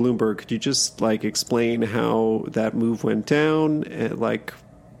moved to Bloomberg. Could you just like explain how that move went down? And, like,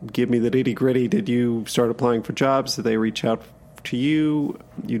 give me the nitty gritty. Did you start applying for jobs? Did they reach out to you?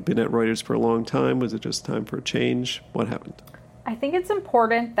 You'd been at Reuters for a long time. Was it just time for a change? What happened? I think it's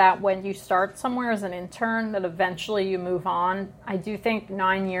important that when you start somewhere as an intern, that eventually you move on. I do think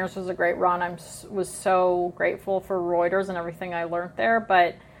 9 years was a great run. I was so grateful for Reuters and everything I learned there.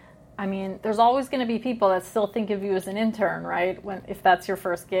 But, I mean, there's always going to be people that still think of you as an intern, right? If that's your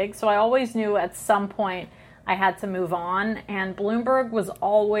first gig. So I always knew at some point I had to move on. And Bloomberg was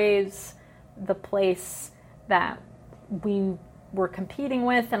always the place that we were competing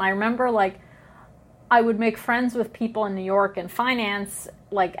with. And I remember, like, I would make friends with people in New York in finance,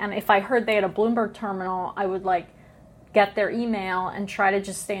 like, and if I heard they had a Bloomberg terminal, I would like get their email and try to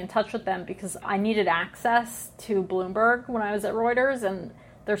just stay in touch with them, because I needed access to Bloomberg when I was at Reuters. And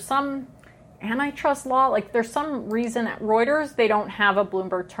there's some antitrust law, like there's some reason at Reuters they don't have a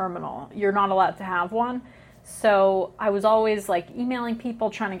Bloomberg terminal. You're not allowed to have one. So I was always like emailing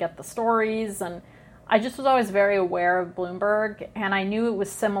people trying to get the stories, and I just was always very aware of Bloomberg, and I knew it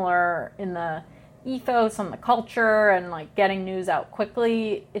was similar in the ethos and the culture and like getting news out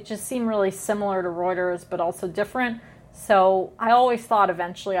quickly. It just seemed really similar to Reuters, but also different. So I always thought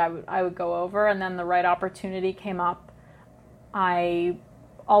eventually I would go over, and then the right opportunity came up. I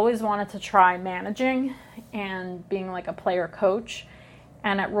always wanted to try managing and being like a player coach.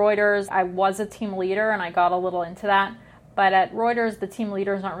 And at Reuters, I was a team leader and I got a little into that. But at Reuters, the team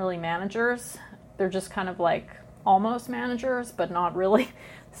leaders aren't really managers. They're just kind of like almost managers, but not really.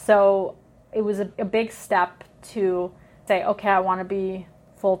 So it was a big step to say, okay, I want to be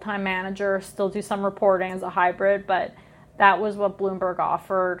full-time manager, still do some reporting as a hybrid, but that was what Bloomberg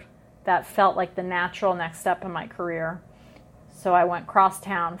offered. That felt like the natural next step in my career. So I went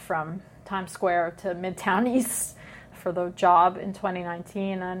crosstown from Times Square to Midtown East for the job in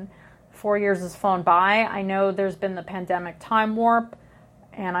 2019, and 4 years has flown by. I know there's been the pandemic time warp,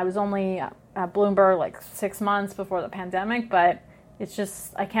 and I was only at Bloomberg like 6 months before the pandemic, but it's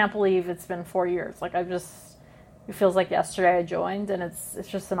just, I can't believe it's been 4 years. Like it feels like yesterday I joined, and it's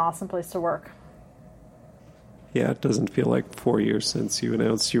just an awesome place to work. Yeah, it doesn't feel like 4 years since you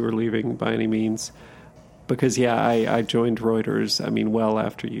announced you were leaving by any means. Because, I joined Reuters, well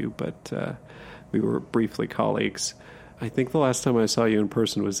after you, but we were briefly colleagues. I think the last time I saw you in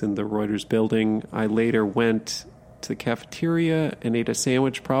person was in the Reuters building. I later went to the cafeteria and ate a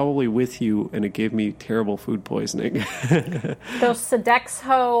sandwich probably with you, and it gave me terrible food poisoning. Those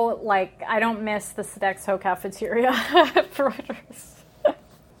Sodexo, I don't miss the Sodexo cafeteria for Reuters.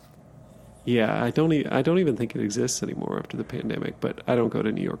 Yeah, I don't even think it exists anymore after the pandemic, but I don't go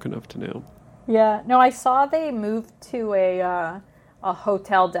to New York enough to know. Yeah, no, I saw they moved to a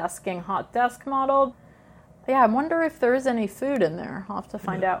hotel desking, hot desk model. Yeah, I wonder if there is any food in there. I'll have to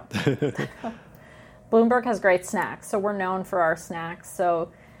find out. Bloomberg has great snacks, so we're known for our snacks.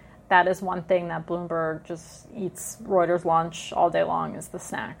 So that is one thing that Bloomberg just eats Reuters lunch all day long is the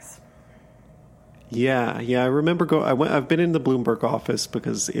snacks. Yeah, I remember I've been in the Bloomberg office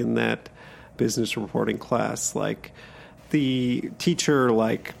because in that business reporting class, the teacher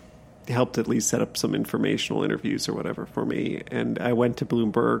helped at least set up some informational interviews or whatever for me. And I went to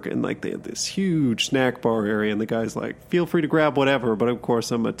Bloomberg and they had this huge snack bar area and the guy's like, feel free to grab whatever. But of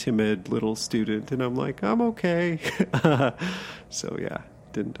course I'm a timid little student and I'm like, I'm okay. So yeah,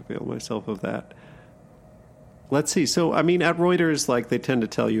 didn't avail myself of that. Let's see. So, at Reuters, they tend to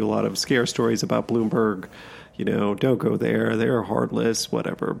tell you a lot of scare stories about Bloomberg. Don't go there. They're heartless,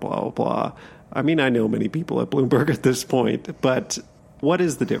 whatever, blah, blah. I know many people at Bloomberg at this point, but what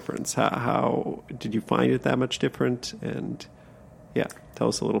is the difference? How did you find it that much different? And yeah, tell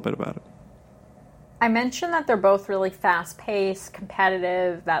us a little bit about it. I mentioned that they're both really fast-paced,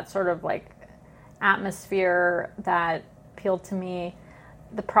 competitive, that sort of atmosphere that appealed to me.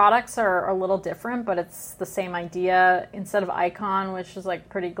 The products are a little different, but it's the same idea. Instead of Icon, which is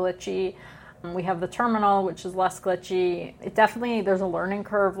pretty glitchy, we have the terminal, which is less glitchy. There's a learning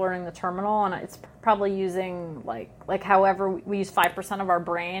curve learning the terminal, and it's probably using however we use 5% of our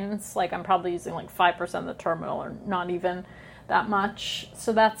brains. I'm probably using 5% of the terminal, or not even that much.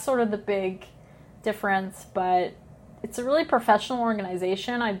 So that's sort of the big difference, but it's a really professional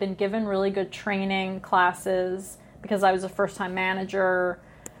organization. I've been given really good training classes because I was a first-time manager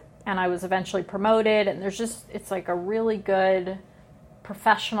and I was eventually promoted, and it's a really good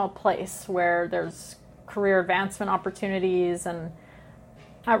professional place where there's career advancement opportunities. And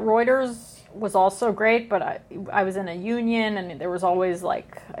at Reuters was also great, but I was in a union, and there was always I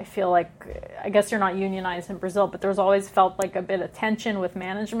guess you're not unionized in Brazil, but there's always felt a bit of tension with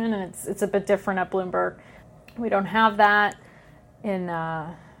management, and it's a bit different at Bloomberg. We don't have that in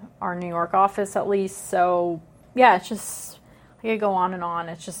our New York office, at least. So yeah, it's just, I could go on and on.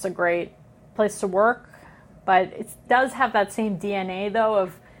 It's just a great place to work. But it does have that same DNA, though,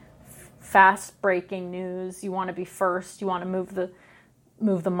 of fast-breaking news. You want to be first. You want to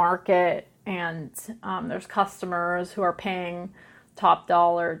move the market. And there's customers who are paying top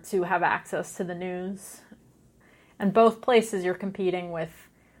dollar to have access to the news. And both places you're competing with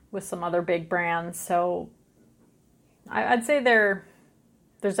some other big brands. So I'd say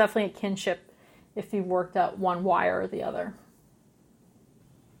there's definitely a kinship if you've worked at one wire or the other.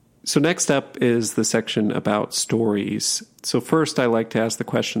 So next up is the section about stories. So first, I like to ask the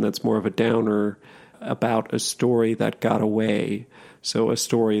question that's more of a downer about a story that got away. So a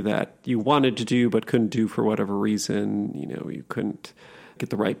story that you wanted to do but couldn't do for whatever reason. You couldn't get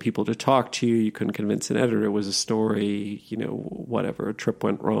the right people to talk to you. You couldn't convince an editor it was a story, whatever, a trip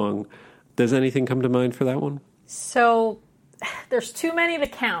went wrong. Does anything come to mind for that one? So there's too many to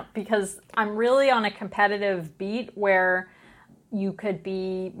count because I'm really on a competitive beat where you could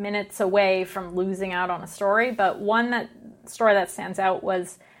be minutes away from losing out on a story. But story that stands out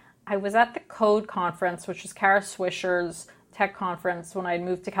was I was at the Code conference, which is Kara Swisher's tech conference when I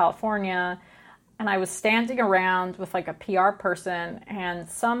moved to California. And I was standing around with a PR person, and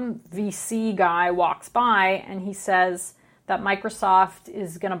some VC guy walks by and he says that Microsoft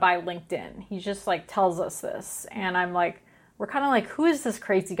is going to buy LinkedIn. He just like tells us this. And I'm like, we're kind of like, who is this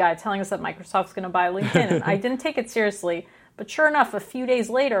crazy guy telling us that Microsoft's going to buy LinkedIn? And I didn't take it seriously. But sure enough, a few days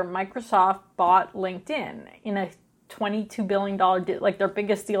later, Microsoft bought LinkedIn in a $22 billion deal, like their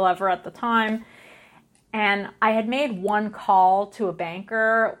biggest deal ever at the time. And I had made one call to a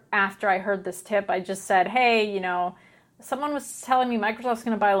banker after I heard this tip. I just said, hey, someone was telling me Microsoft's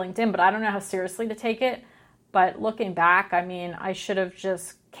going to buy LinkedIn, but I don't know how seriously to take it. But looking back, I mean, I should have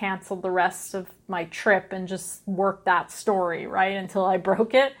just canceled the rest of my trip and just worked that story, right, until I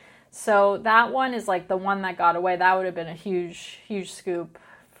broke it. So that one is like the one that got away. That would have been a huge, huge scoop.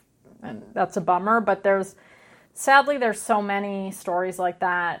 And that's a bummer. But sadly, there's so many stories like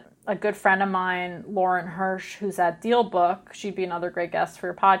that. A good friend of mine, Lauren Hirsch, who's at DealBook, she'd be another great guest for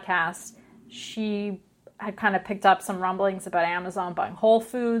your podcast. She had kind of picked up some rumblings about Amazon buying Whole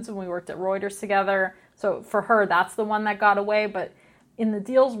Foods when we worked at Reuters together. So for her, that's the one that got away. But in the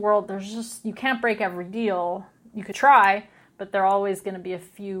deals world, you can't break every deal. You could try, but there are always going to be a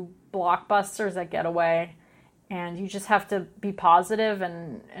few blockbusters that get away. And you just have to be positive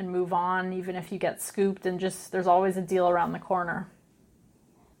and move on, even if you get scooped. And there's always a deal around the corner.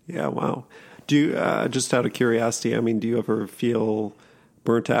 Yeah, wow. Do you, just out of curiosity, I mean, do you ever feel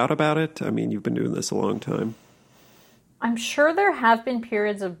burnt out about it? I mean, you've been doing this a long time. I'm sure there have been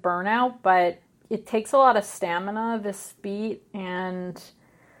periods of burnout, but it takes a lot of stamina, this beat. And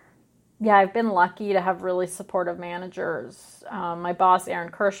yeah, I've been lucky to have really supportive managers. My boss,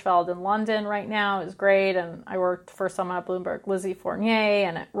 Aaron Kirschfeld in London right now is great. And I worked for someone at Bloomberg, Lizzie Fournier,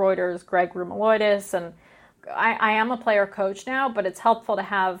 and at Reuters, Greg Rumaloidis. And I am a player coach now, but it's helpful to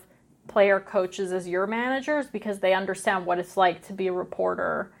have player coaches as your managers because they understand what it's like to be a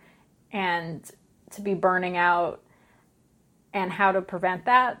reporter and to be burning out and how to prevent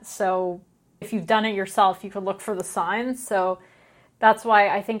that. So if you've done it yourself, you can look for the signs. So that's why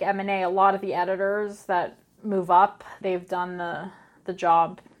I think M&A, a lot of the editors that move up, they've done the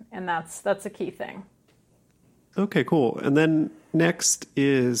job, and that's a key thing. Okay, cool. And then next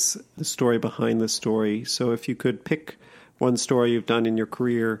is the story behind the story. So if you could pick one story you've done in your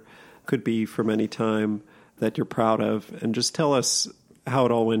career, could be from any time, that you're proud of, and just tell us how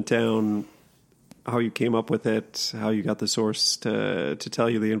it all went down, how you came up with it, how you got the source to tell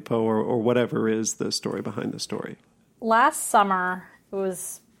you the info, or whatever is the story behind the story. Last summer, it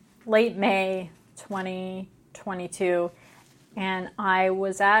was late May 2022, and I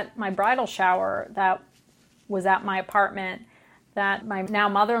was at my bridal shower that was at my apartment that my now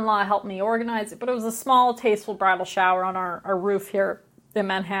mother-in-law helped me organize, but it was a small, tasteful bridal shower on our roof here in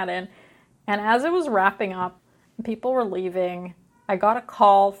Manhattan. And as it was wrapping up, people were leaving, I got a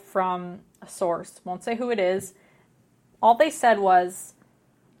call from a source, won't say who it is. All they said was,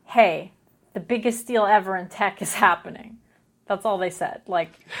 hey, the biggest deal ever in tech is happening. That's all they said.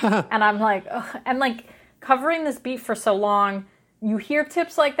 And I'm like, ugh. And like covering this beat for so long, you hear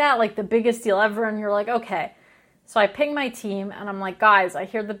tips like that, like the biggest deal ever, and you're like, okay. So I ping my team and I'm like, guys, I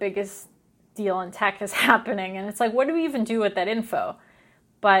hear the biggest deal in tech is happening. And it's like, what do we even do with that info?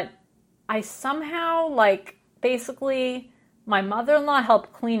 But I somehow basically my mother-in-law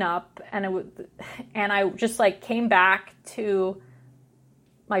helped clean up, and I just came back to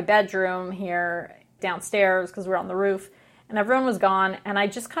my bedroom here downstairs because we're on the roof, and everyone was gone, and I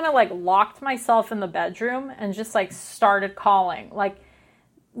just kind of locked myself in the bedroom and just started calling.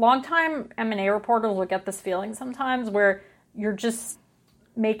 Longtime M&A reporters will get this feeling sometimes where you're just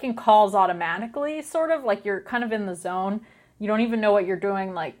making calls automatically, sort of you're kind of in the zone. You don't even know what you're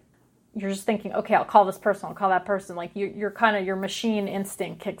doing. You're just thinking, okay, I'll call this person, I'll call that person. You're kind of, your machine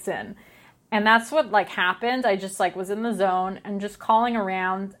instinct kicks in. And that's what happened. I just was in the zone and just calling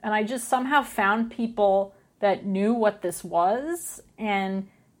around, and I just somehow found people that knew what this was and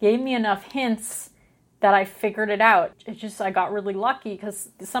gave me enough hints that I figured it out. I got really lucky because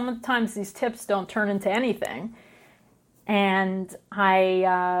sometimes these tips don't turn into anything. And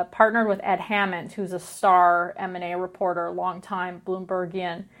I partnered with Ed Hammond, who's a star M&A reporter, long-time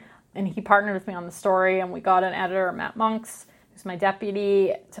Bloombergian. And he partnered with me on the story, and we got an editor, Matt Monks, who's my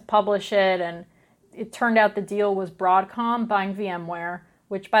deputy, to publish it. And it turned out the deal was Broadcom buying VMware,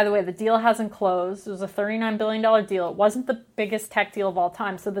 which, by the way, the deal hasn't closed. It was a $39 billion deal. It wasn't the biggest tech deal of all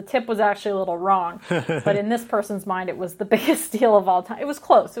time, so the tip was actually a little wrong. But in this person's mind, it was the biggest deal of all time. It was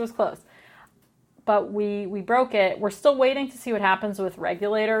close. But we broke it. We're still waiting to see what happens with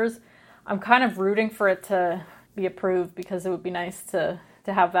regulators. I'm kind of rooting for it to be approved because it would be nice to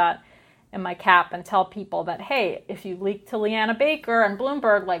have that in my cap and tell people that, hey, if you leak to Liana Baker and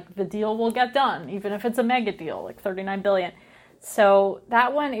Bloomberg, the deal will get done, even if it's a mega deal, $39 billion. So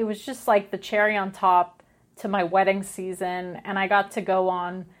that one, it was just the cherry on top to my wedding season, and I got to go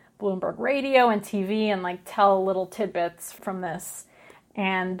on Bloomberg radio and TV and like tell little tidbits from this.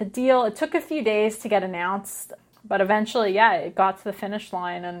 And the deal, it took a few days to get announced, but eventually, yeah, it got to the finish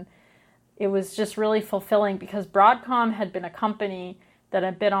line, and it was just really fulfilling because Broadcom had been a company that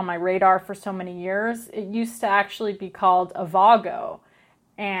had been on my radar for so many years. It used to actually be called Avago,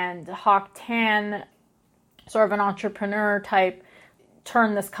 and Hock Tan, sort of an entrepreneur type,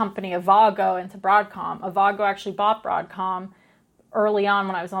 turned this company Avago into Broadcom. Avago actually bought Broadcom early on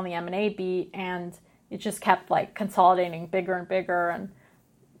when I was on the M&A beat, and it just kept like consolidating bigger and bigger, and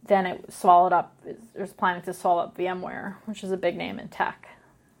then it swallowed up, it was planning to swallow up VMware, which is a big name in tech.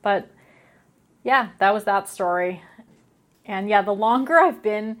 But yeah, that was that story. And yeah, the longer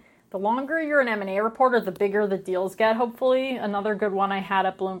you're an M&A reporter, the bigger the deals get, hopefully. Another good one I had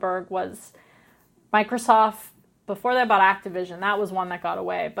at Bloomberg was Microsoft. Before they bought Activision, that was one that got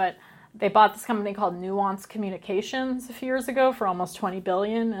away. But they bought this company called Nuance Communications a few years ago for almost $20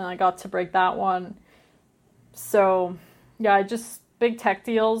 billion, and I got to break that one. So yeah, big tech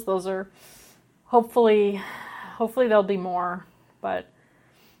deals. Those are hopefully there'll be more, but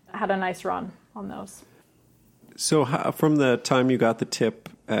I had a nice run on those. So from the time you got the tip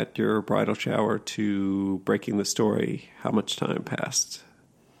at your bridal shower to breaking the story, how much time passed?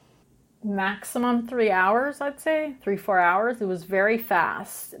 Maximum 3 hours, I'd say. 3-4 hours. It was very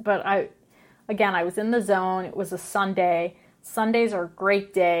fast. But I was in the zone. It was a Sunday. Sundays are a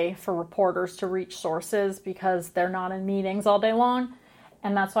great day for reporters to reach sources because they're not in meetings all day long.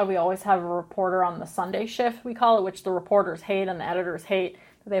 And that's why we always have a reporter on the Sunday shift, we call it, which the reporters hate and the editors hate.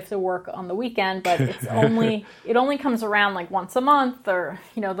 They have to work on the weekend, but it only comes around like once a month, or,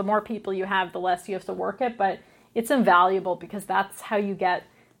 the more people you have, the less you have to work it. But it's invaluable because that's how you get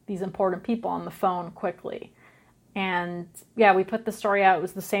these important people on the phone quickly. And yeah, we put the story out. It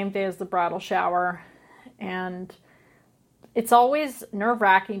was the same day as the bridal shower. And it's always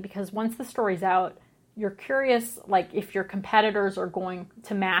nerve-wracking because once the story's out, you're curious, like, if your competitors are going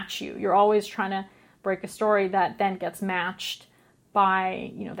to match you. You're always trying to break a story that then gets matched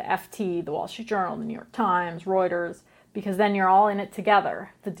by, the FT, the Wall Street Journal, the New York Times, Reuters, because then you're all in it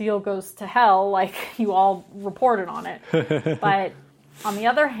together. The deal goes to hell, like you all reported on it. But on the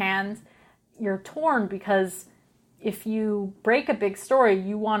other hand, you're torn because if you break a big story,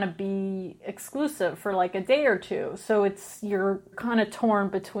 you want to be exclusive for like a day or two. So you're kind of torn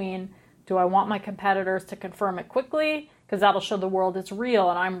between, do I want my competitors to confirm it quickly? Because that'll show the world it's real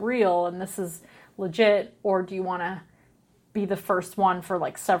and I'm real and this is legit. Or do you want to be the first one for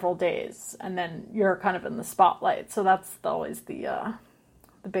like several days and then you're kind of in the spotlight? So that's always the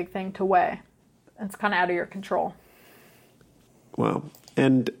big thing to weigh. It's kind of out of your control. Wow.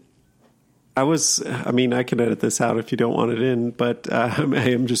 And I can edit this out if you don't want it in, but I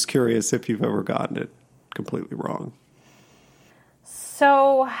am just curious if you've ever gotten it completely wrong.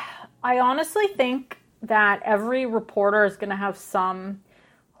 So I honestly think that every reporter is going to have some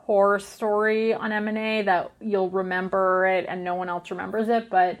horror story on M&A that you'll remember it and no one else remembers it.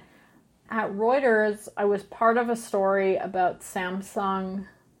 But at Reuters, I was part of a story about Samsung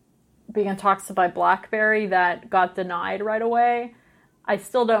being in talks to buy BlackBerry that got denied right away. I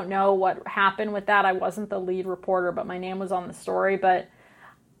still don't know what happened with that. I wasn't the lead reporter, but my name was on the story. But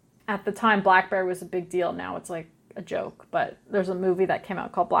at the time, BlackBerry was a big deal. Now it's like a joke. But there's a movie that came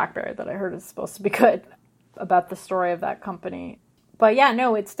out called BlackBerry that I heard is supposed to be good about the story of that company. But yeah,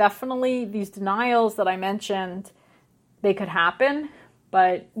 no, it's definitely these denials that I mentioned. They could happen,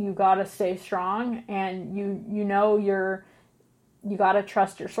 but you got to stay strong, and you got to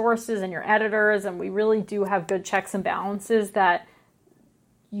trust your sources and your editors. And we really do have good checks and balances that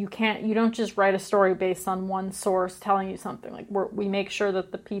you don't just write a story based on one source telling you something. Like we make sure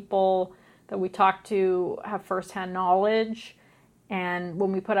that the people that we talk to have firsthand knowledge. And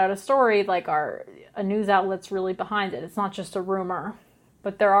when we put out a story, like a news outlet's really behind it. It's not just a rumor.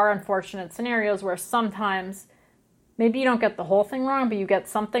 But there are unfortunate scenarios where sometimes maybe you don't get the whole thing wrong, but you get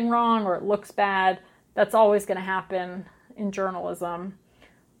something wrong or it looks bad. That's always going to happen in journalism.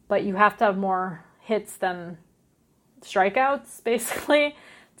 But you have to have more hits than strikeouts, basically,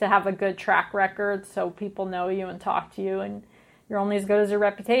 to have a good track record so people know you and talk to you. And you're only as good as your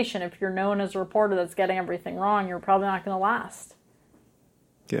reputation. If you're known as a reporter that's getting everything wrong, you're probably not going to last.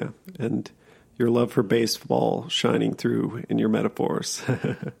 Yeah, and your love for baseball shining through in your metaphors.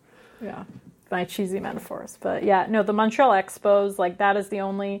 Yeah, my cheesy metaphors. But yeah, no, the Montreal Expos, like that is the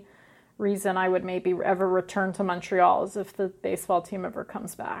only reason I would maybe ever return to Montreal is if the baseball team ever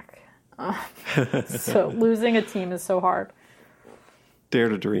comes back. So losing a team is so hard. Dare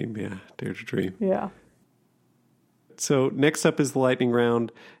to dream, yeah. Dare to dream. Yeah. So next up is the lightning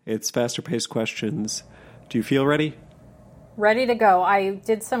round. It's faster-paced questions. Do you feel ready? Ready to go. I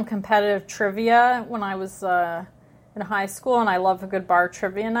did some competitive trivia when I was in high school, and I love a good bar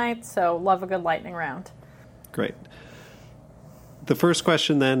trivia night, so love a good lightning round. Great. The first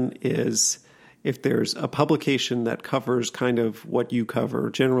question then is, if there's a publication that covers kind of what you cover,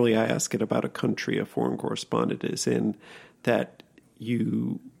 generally I ask it about a country a foreign correspondent is in, that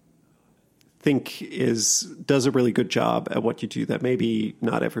you think does a really good job at what you do that maybe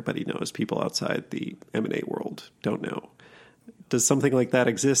not everybody knows, people outside the M&A world don't know. Does something like that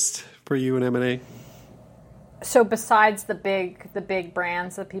exist for you in M&A? So besides the big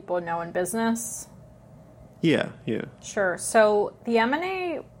brands that people know in business? Yeah. Sure. So the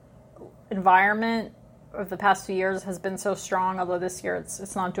M&A environment of the past few years has been so strong, although this year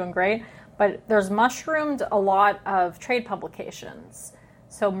it's not doing great. But there's mushroomed a lot of trade publications.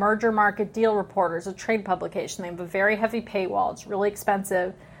 So Merger Market Deal Reporter is a trade publication. They have a very heavy paywall. It's really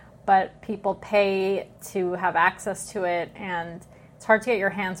expensive, but people pay to have access to it, and it's hard to get your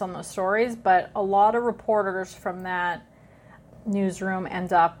hands on those stories. But a lot of reporters from that newsroom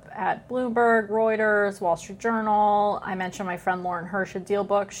end up at Bloomberg, Reuters, Wall Street Journal. I mentioned my friend Lauren Hirsch at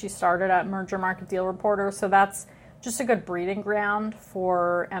DealBook. She started at Merger Market Deal Reporter. So that's just a good breeding ground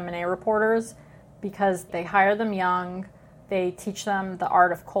for M&A reporters because they hire them young. They teach them the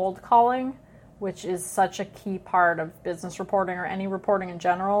art of cold calling, which is such a key part of business reporting or any reporting in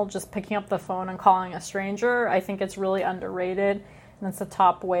general. Just picking up the phone and calling a stranger, I think it's really underrated, and it's the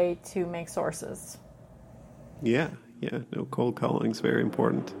top way to make sources. Yeah, no, cold calling is very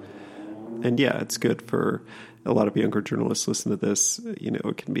important. And yeah, it's good for a lot of younger journalists listen to this. You know,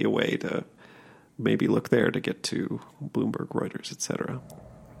 it can be a way to maybe look there to get to Bloomberg, Reuters, etc.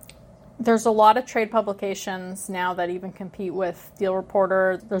 There's a lot of trade publications now that even compete with Deal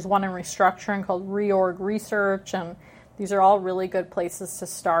Reporter. There's one in restructuring called Reorg Research, and these are all really good places to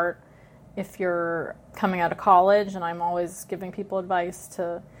start if you're coming out of college. And I'm always giving people advice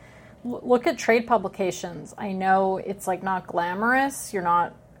to look at trade publications. I know it's like not glamorous. You're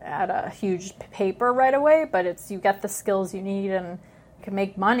not at a huge paper right away, but you get the skills you need and you can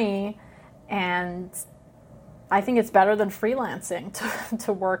make money. And I think it's better than freelancing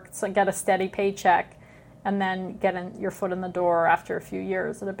to work, to get a steady paycheck and then get your foot in the door after a few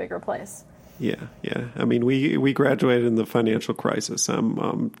years at a bigger place. Yeah. I mean, we graduated in the financial crisis.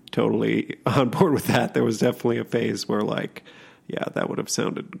 I'm totally on board with that. There was definitely a phase where that would have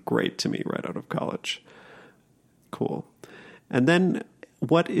sounded great to me right out of college. Cool. And then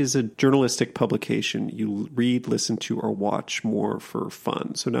what is a journalistic publication you read, listen to, or watch more for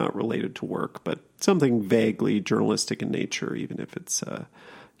fun? So not related to work, but something vaguely journalistic in nature, even if it's,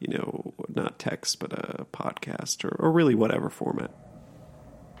 not text, but a podcast or really whatever format.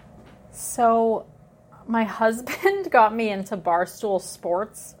 So my husband got me into Barstool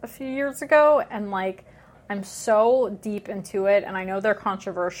Sports a few years ago, and I'm so deep into it, and I know they're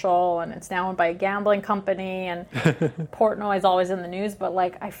controversial, and it's now owned by a gambling company, and Portnoy is always in the news, but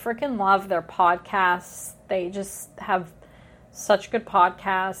I freaking love their podcasts. They just have such good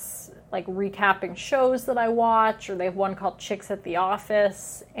podcasts, recapping shows that I watch, or they have one called Chicks at the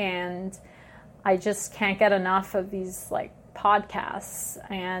Office, and I just can't get enough of these podcasts,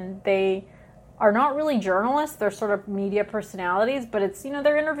 and they are not really journalists. They're sort of media personalities, but it's,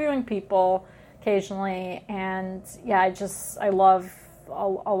 they're interviewing people occasionally, and I love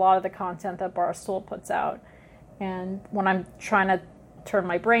a lot of the content that Barstool puts out. And when I'm trying to turn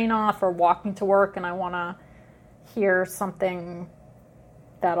my brain off or walking to work and I want to hear something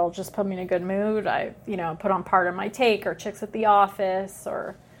that'll just put me in a good mood, I put on Part of My Take or Chicks at the Office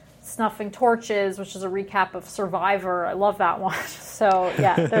or Snuffing Torches, which is a recap of Survivor. I love that one. So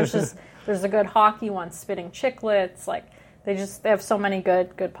there's a good hockey one, Spitting Chicklets. They have so many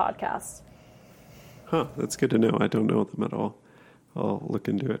good podcasts. Huh, that's good to know. I don't know them at all. I'll look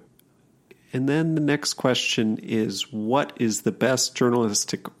into it. And then the next question is, what is the best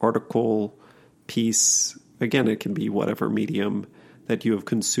journalistic article, piece, again, it can be whatever medium, that you have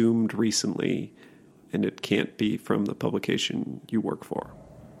consumed recently, and it can't be from the publication you work for?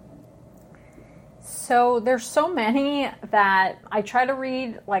 So there's so many that I try to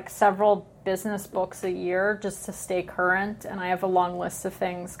read several business books a year just to stay current, and I have a long list of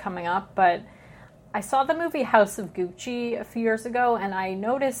things coming up, but I saw the movie House of Gucci a few years ago, and I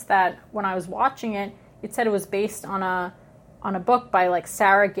noticed that when I was watching it, it said it was based on a book by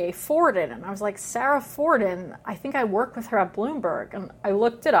Sarah Gay Forden, and I was like, Sarah Forden, I think I worked with her at Bloomberg, and I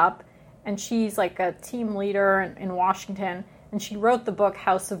looked it up, and she's a team leader in Washington, and she wrote the book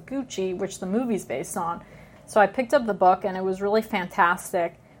House of Gucci, which the movie's based on. So I picked up the book, and it was really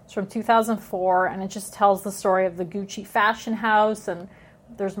fantastic. It's from 2004, and it just tells the story of the Gucci fashion house and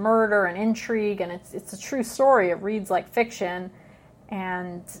there's murder and intrigue, and it's a true story. It reads like fiction.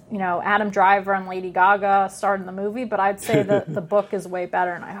 And, Adam Driver and Lady Gaga starred in the movie, but I'd say that the book is way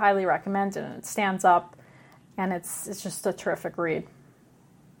better, and I highly recommend it, and it stands up, and it's just a terrific read.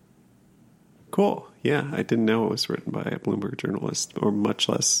 Cool. Yeah, I didn't know it was written by a Bloomberg journalist, or much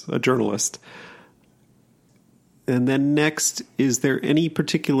less a journalist. And then next, is there any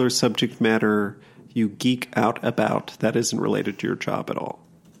particular subject matter you geek out about that isn't related to your job at all?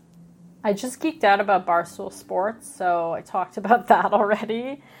 I just geeked out about Barstool Sports, so I talked about that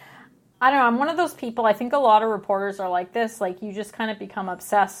already. I don't know, I'm one of those people, I think a lot of reporters are like this, like you just kind of become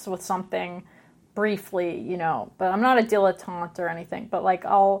obsessed with something briefly, but I'm not a dilettante or anything, but like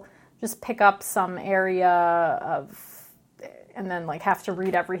I'll just pick up some area and then like have to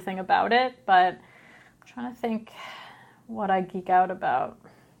read everything about it, but I'm trying to think what I geek out about.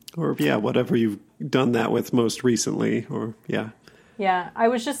 Or whatever you've done that with most recently, or Yeah, I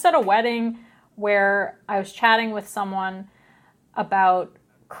was just at a wedding where I was chatting with someone about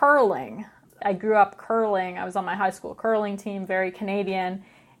curling. I grew up curling. I was on my high school curling team, very Canadian,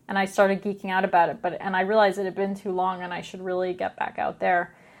 and I started geeking out about it. And I realized it had been too long and I should really get back out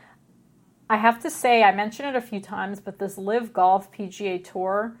there. I have to say, I mentioned it a few times, but this Live Golf PGA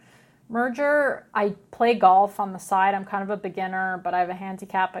Tour merger, I play golf on the side. I'm kind of a beginner, but I have a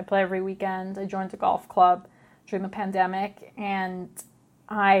handicap. I play every weekend. I joined a golf club during the pandemic, and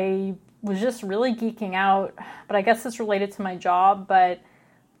I was just really geeking out, but I guess it's related to my job, but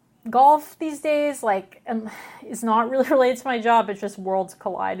golf these days, is not really related to my job, it's just worlds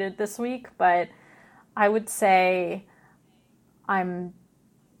collided this week, but I would say I'm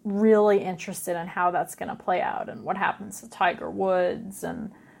really interested in how that's going to play out and what happens to Tiger Woods,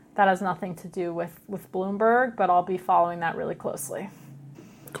 and that has nothing to do with Bloomberg, but I'll be following that really closely.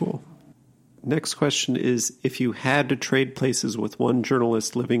 Cool. Next question is, if you had to trade places with one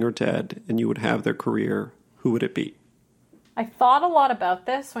journalist, living or dead, and you would have their career, who would it be? I thought a lot about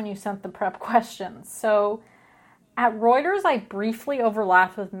this when you sent the prep questions. So at Reuters, I briefly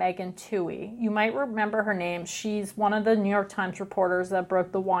overlapped with Megan Twohey. You might remember her name. She's one of the New York Times reporters that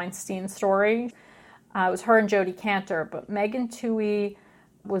broke the Weinstein story. It was her and Jodi Kantor, but Megan Twohey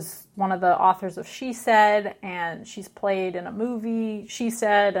was one of the authors of She Said, and she's played in a movie, She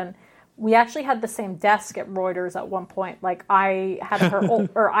Said, and we actually had the same desk at Reuters at one point. Like I had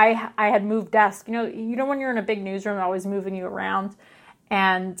her, I had moved desk. You know when you're in a big newsroom, they're always moving you around.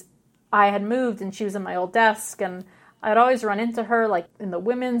 And I had moved, and she was in my old desk, and I'd always run into her like in the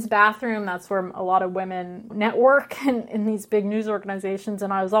women's bathroom. That's where a lot of women network in these big news organizations.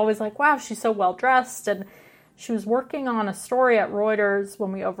 And I was always like, wow, she's so well dressed. And she was working on a story at Reuters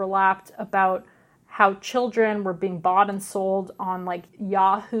when we overlapped about how children were being bought and sold on like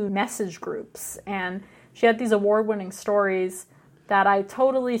Yahoo message groups. And she had these award-winning stories that I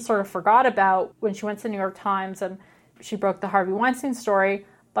totally sort of forgot about when she went to the New York Times and she broke the Harvey Weinstein story.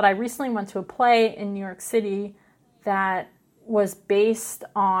 But I recently went to a play in New York City that was based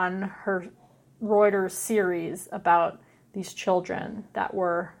on her Reuters series about these children that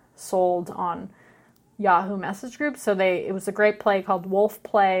were sold on Yahoo message groups. So it was a great play called Wolf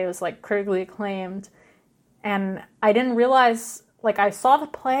Play. It was like critically acclaimed. And I didn't realize, like I saw the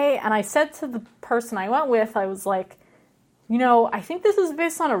play and I said to the person I went with, I was like, I think this is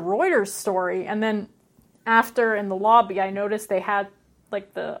based on a Reuters story. And then after in the lobby, I noticed they had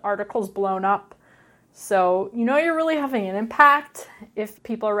like the articles blown up. So, you're really having an impact if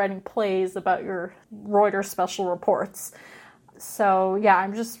people are writing plays about your Reuters special reports. So, yeah,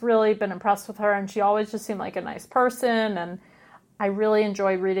 I've just really been impressed with her, and she always just seemed like a nice person, and I really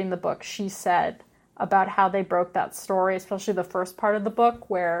enjoy reading the book She Said about how they broke that story, especially the first part of the book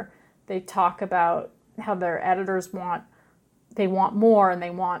where they talk about how their editors want more, and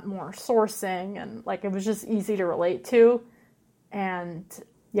they want more sourcing, and like it was just easy to relate to. And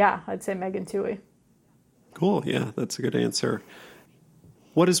yeah, I'd say Megan Twohey. Cool, yeah, that's a good answer.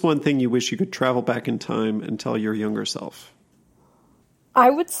 What is one thing you wish you could travel back in time and tell your younger self? I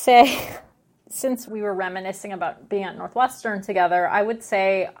would say, since we were reminiscing about being at Northwestern together, I would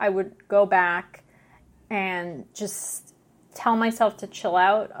say I would go back and just tell myself to chill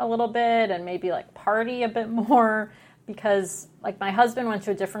out a little bit and maybe like party a bit more, because like my husband went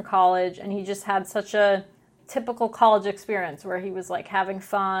to a different college and he just had such a typical college experience where he was like having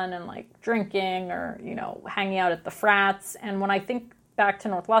fun and like drinking or, hanging out at the frats. And when I think back to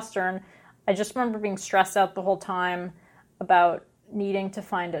Northwestern, I just remember being stressed out the whole time about needing to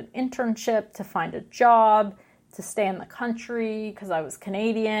find an internship, to find a job, to stay in the country because I was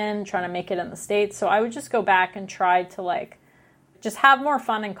Canadian, trying to make it in the States. So I would just go back and try to like just have more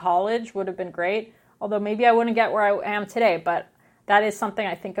fun in college would have been great. Although maybe I wouldn't get where I am today, but that is something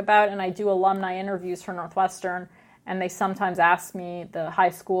I think about, and I do alumni interviews for Northwestern, and they sometimes ask me, the high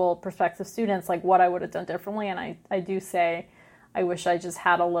school prospective students, like what I would have done differently, and I do say I wish I just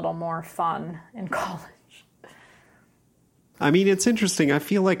had a little more fun in college. I mean, it's interesting. I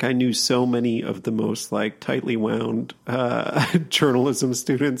feel like I knew so many of the most like tightly wound journalism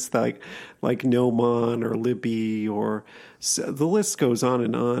students, like Noman or Libby, or the list goes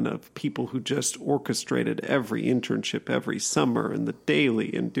on, of people who just orchestrated every internship every summer and the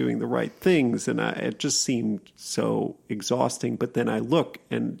daily and doing the right things. And it just seemed so exhausting. But then I look,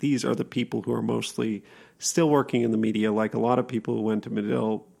 and these are the people who are mostly still working in the media. Like a lot of people who went to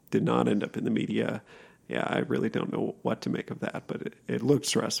Medill did not end up in the media. Yeah, I really don't know what to make of that, but it looked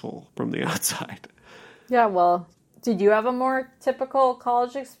stressful from the outside. Yeah, well, did you have a more typical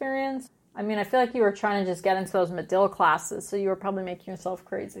college experience? I mean, I feel like you were trying to just get into those Medill classes, so you were probably making yourself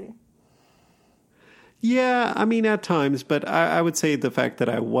crazy. Yeah, I mean, at times, but I would say the fact that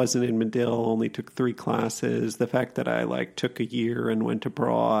I wasn't in Medill, only took 3 classes, the fact that I took a year and went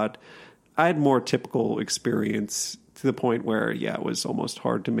abroad, I had more typical experience to the point where, yeah, it was almost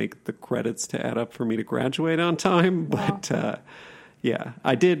hard to make the credits to add up for me to graduate on time. But, yeah,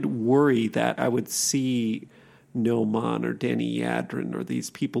 I did worry that I would see Noman or Danny Yadrin or these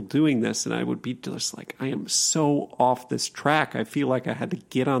people doing this, and I would be just like, I am so off this track. I feel like I had to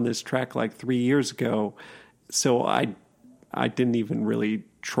get on this track 3 years ago. So I didn't even really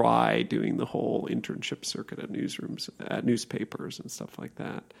try doing the whole internship circuit at newsrooms, at newspapers and stuff like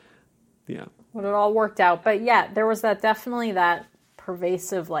that. Yeah. Well, it all worked out. But yeah, there was definitely that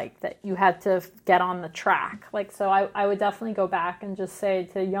pervasive, that you had to get on the track. So I would definitely go back and just say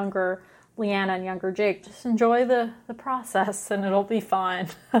to younger Liana and younger Jake, just enjoy the process and it'll be fine.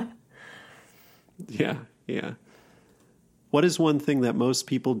 Yeah. What is one thing that most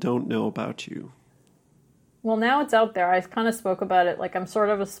people don't know about you? Well, now it's out there. I kind of spoke about it. I'm sort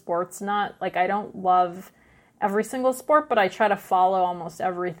of a sports nut. I don't love every single sport, but I try to follow almost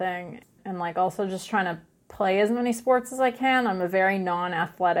everything. And also just trying to play as many sports as I can. I'm a very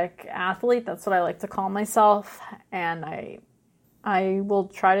non-athletic athlete. That's what I like to call myself. And I will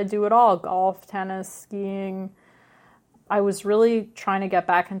try to do it all. Golf, tennis, skiing. I was really trying to get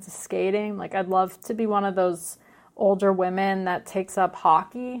back into skating. I'd love to be one of those older women that takes up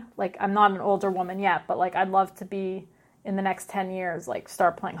hockey. I'm not an older woman yet, but I'd love to be in the next 10 years,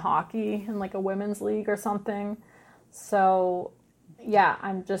 start playing hockey in a women's league or something. So yeah,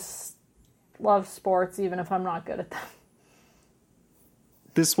 I'm just love sports, even if I'm not good at them.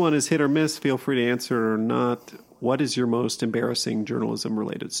 This one is hit or miss. Feel free to answer or not. What is your most embarrassing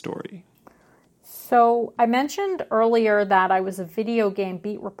journalism-related story? So I mentioned earlier that I was a video game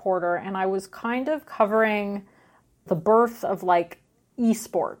beat reporter, and I was kind of covering the birth of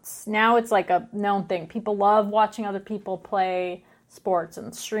esports. Now it's a known thing. People love watching other people play sports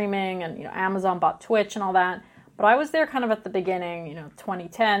and streaming, and Amazon bought Twitch and all that. But I was there kind of at the beginning,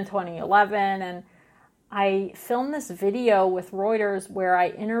 2010, 2011, and I filmed this video with Reuters where I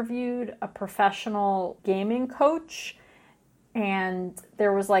interviewed a professional gaming coach, and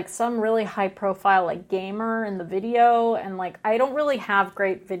there was some really high profile gamer in the video, and I don't really have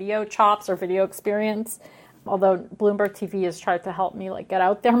great video chops or video experience, although Bloomberg TV has tried to help me get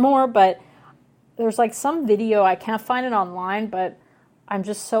out there more. But there's some video, I can't find it online, but I'm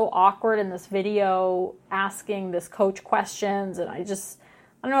just so awkward in this video asking this coach questions, and I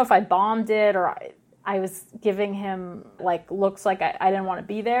don't know if I bombed it or I was giving him looks like I didn't want to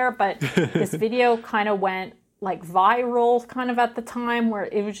be there, but this video kind of went viral kind of at the time, where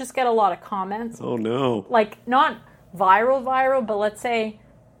it would just get a lot of comments. Oh no. Not viral, but let's say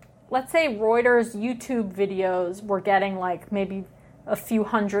Reuters YouTube videos were getting maybe a few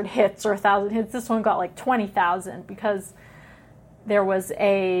hundred hits or 1,000 hits. This one got 20,000 because there was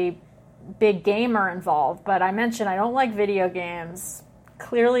a big gamer involved. But I mentioned I don't like video games.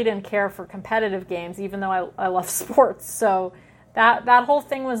 Clearly didn't care for competitive games, even though I love sports. So that whole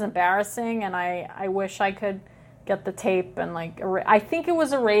thing was embarrassing, and I wish I could get the tape and I think it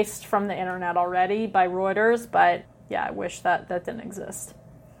was erased from the internet already by Reuters, but yeah, I wish that didn't exist.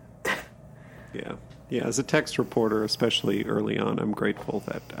 Yeah, as a text reporter, especially early on, I'm grateful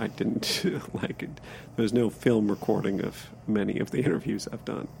that I didn't there's no film recording of many of the interviews I've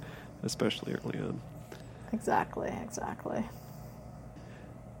done, especially early on. Exactly.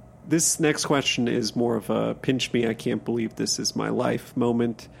 This next question is more of a pinch me, I can't believe this is my life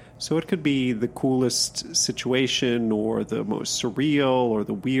moment. So it could be the coolest situation or the most surreal or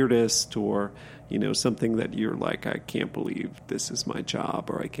the weirdest, or something that you're I can't believe this is my job,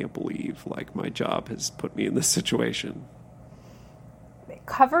 or I can't believe my job has put me in this situation.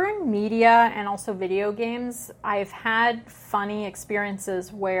 Covering media and also video games, I've had funny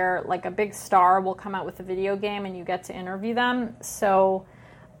experiences where like a big star will come out with a video game and you get to interview them. So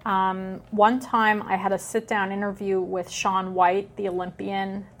one time I had a sit-down interview with Shaun White, the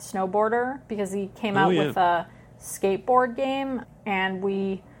Olympian snowboarder, because he came out with a skateboard game, and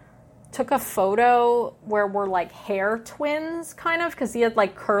we took a photo where we're like hair twins, kind of, because he had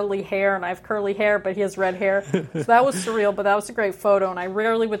like curly hair and I have curly hair, but he has red hair. So that was surreal, but that was a great photo. And I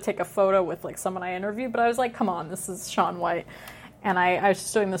rarely would take a photo with like someone I interview, but I was like, come on, this is Shaun White. And I was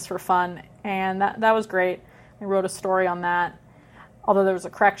just doing this for fun. And that was great. I wrote a story on that. Although there was a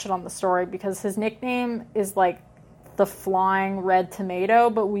correction on the story because his nickname is like the Flying Red Tomato,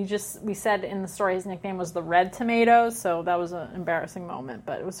 but we said in the story his nickname was the Red Tomato, so that was an embarrassing moment,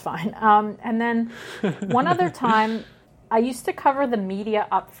 but it was fine. And then one other time, I used to cover the media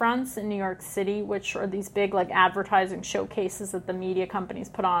upfronts in New York City, which are these big like advertising showcases that the media companies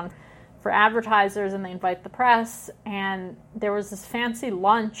put on for advertisers, and they invite the press. And there was this fancy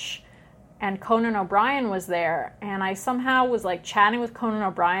lunch, and Conan O'Brien was there, and I somehow was like chatting with Conan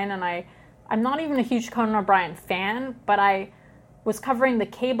O'Brien, and I'm not even a huge Conan O'Brien fan, but I was covering the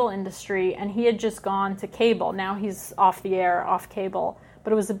cable industry, and he had just gone to cable. Now he's off the air, off cable.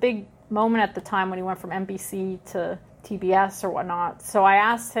 But it was a big moment at the time when he went from NBC to TBS or whatnot. So I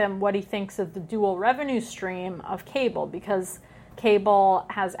asked him what he thinks of the dual revenue stream of cable, because cable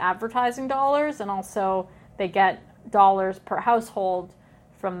has advertising dollars, and also they get dollars per household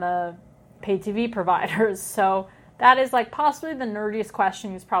from the pay TV providers. So that is like possibly the nerdiest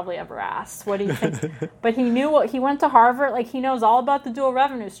question he's probably ever asked. What do you think? But he he went to Harvard, like he knows all about the dual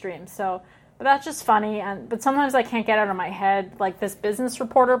revenue stream. So, but that's just funny. But sometimes I can't get out of my head, like this business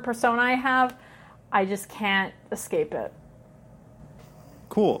reporter persona I have, I just can't escape it.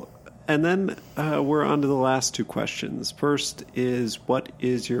 Cool. And then we're on to the last two questions. First is, what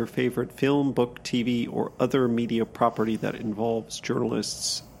is your favorite film, book, TV, or other media property that involves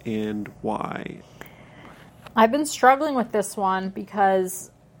journalists, and why? I've been struggling with this one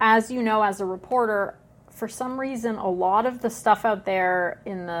because, as you know, as a reporter, for some reason, a lot of the stuff out there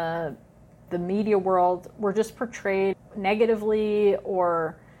in the media world were just portrayed negatively,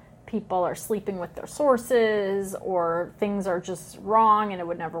 or people are sleeping with their sources, or things are just wrong and it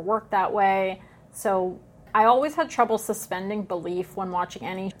would never work that way. So I always had trouble suspending belief when watching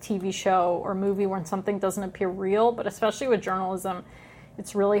any TV show or movie when something doesn't appear real, but especially with journalism,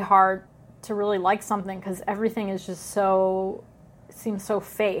 it's really hard to really like something because everything is just seems so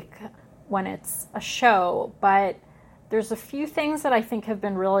fake when it's a show. But there's a few things that I think have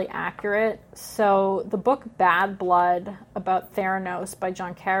been really accurate. So the book Bad Blood about Theranos by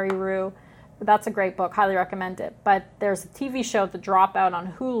John Carreyrou, that's a great book, highly recommend it. But there's a TV show, The Dropout,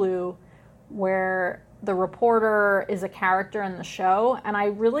 on Hulu, where the reporter is a character in the show, and I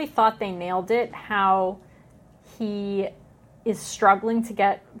really thought they nailed it, how he is struggling to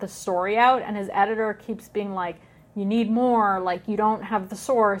get the story out, and his editor keeps being like, you need more, like you don't have the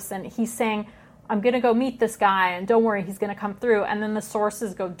source, and he's saying, I'm going to go meet this guy, and don't worry, he's going to come through, and then the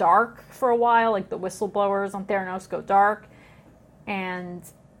sources go dark for a while, like the whistleblowers on Theranos go dark, and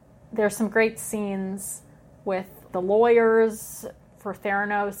there's some great scenes with the lawyers for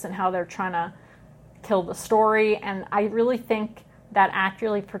Theranos and how they're trying to kill the story, and I really think that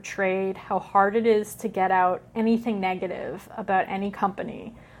accurately portrayed how hard it is to get out anything negative about any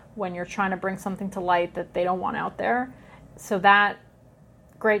company when you're trying to bring something to light that they don't want out there. So that,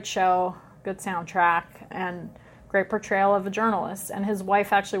 great show, good soundtrack, and great portrayal of a journalist. And his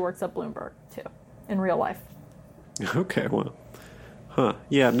wife actually works at Bloomberg, too, in real life. Okay, well,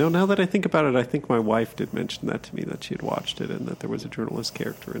 yeah, no, now that I think about it, I think my wife did mention that to me, that she had watched it and that there was a journalist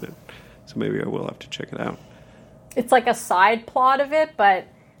character in it. So maybe I will have to check it out. It's like a side plot of it, but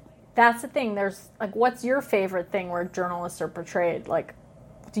that's the thing. There's, like, what's your favorite thing where journalists are portrayed? Like,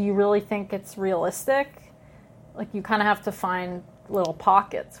 do you really think it's realistic? Like, you kind of have to find little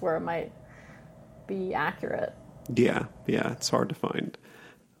pockets where it might be accurate. Yeah, it's hard to find.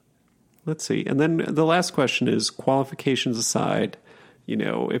 Let's see. And then the last question is, qualifications aside, you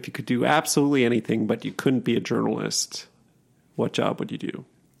know, if you could do absolutely anything but you couldn't be a journalist, what job would you do?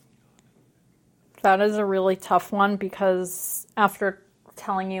 That is a really tough one because after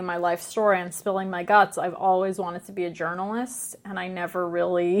telling you my life story and spilling my guts, I've always wanted to be a journalist, and I never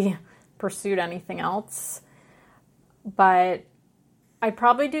really pursued anything else. But I'd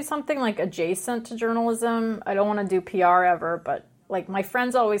probably do something like adjacent to journalism. I don't want to do PR ever, but like my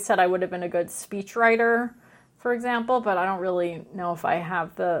friends always said I would have been a good speechwriter, for example, but I don't really know if I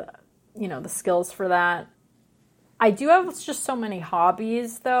have the skills for that. I do have just so many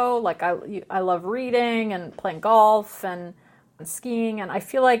hobbies, though. Like I love reading and playing golf, and skiing. And I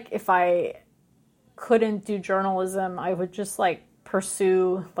feel like if I couldn't do journalism, I would just like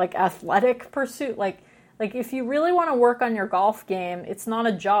pursue like athletic pursuit. Like if you really want to work on your golf game, it's not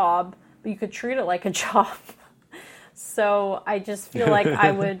a job, but you could treat it like a job. So I just feel like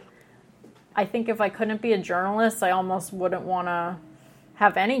I think if I couldn't be a journalist, I almost wouldn't want to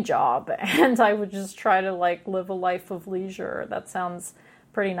have any job. And I would just try to like live a life of leisure. That sounds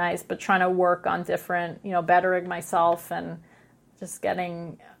pretty nice, but trying to work on different, bettering myself and just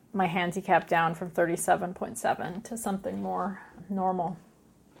getting my handicap down from 37.7 to something more normal.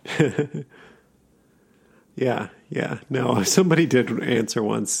 Yeah. No, somebody did answer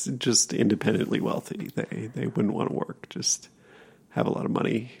once, just independently wealthy. They wouldn't want to work, just have a lot of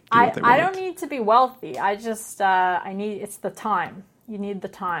money, do what they want. I don't need to be wealthy. I just, it's the time. You need the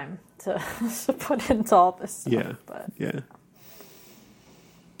time to put into all this stuff. Yeah, yeah.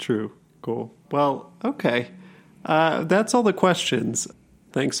 True. Cool. Well, okay. That's all the questions.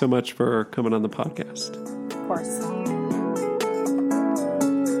 Thanks so much for coming on the podcast. Of course.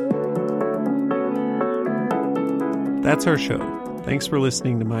 That's our show. Thanks for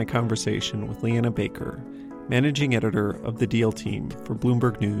listening to my conversation with Liana Baker, managing editor of the Deal Team for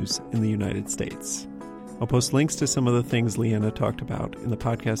Bloomberg News in the United States. I'll post links to some of the things Liana talked about in the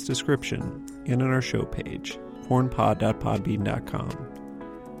podcast description and on our show page, foreignpod.podbean.com.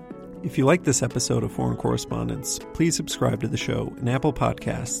 If you like this episode of Foreign Correspondence, please subscribe to the show in Apple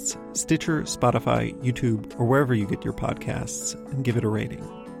Podcasts, Stitcher, Spotify, YouTube, or wherever you get your podcasts, and give it a rating.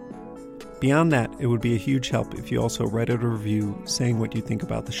 Beyond that, it would be a huge help if you also write out a review saying what you think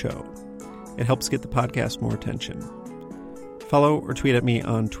about the show. It helps get the podcast more attention. Follow or tweet at me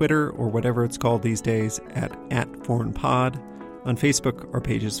on Twitter or whatever it's called these days at @foreignpod. On Facebook, our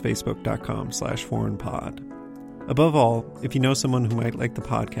page is facebook.com/foreignpod. Above all, if you know someone who might like the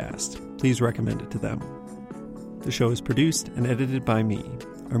podcast, please recommend it to them. The show is produced and edited by me.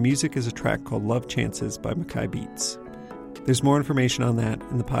 Our music is a track called Love Chances by Mackay Beats. There's more information on that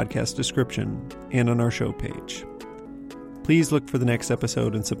in the podcast description and on our show page. Please look for the next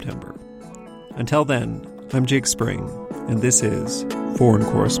episode in September. Until then, I'm Jake Spring, and this is Foreign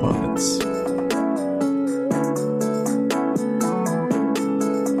Correspondence.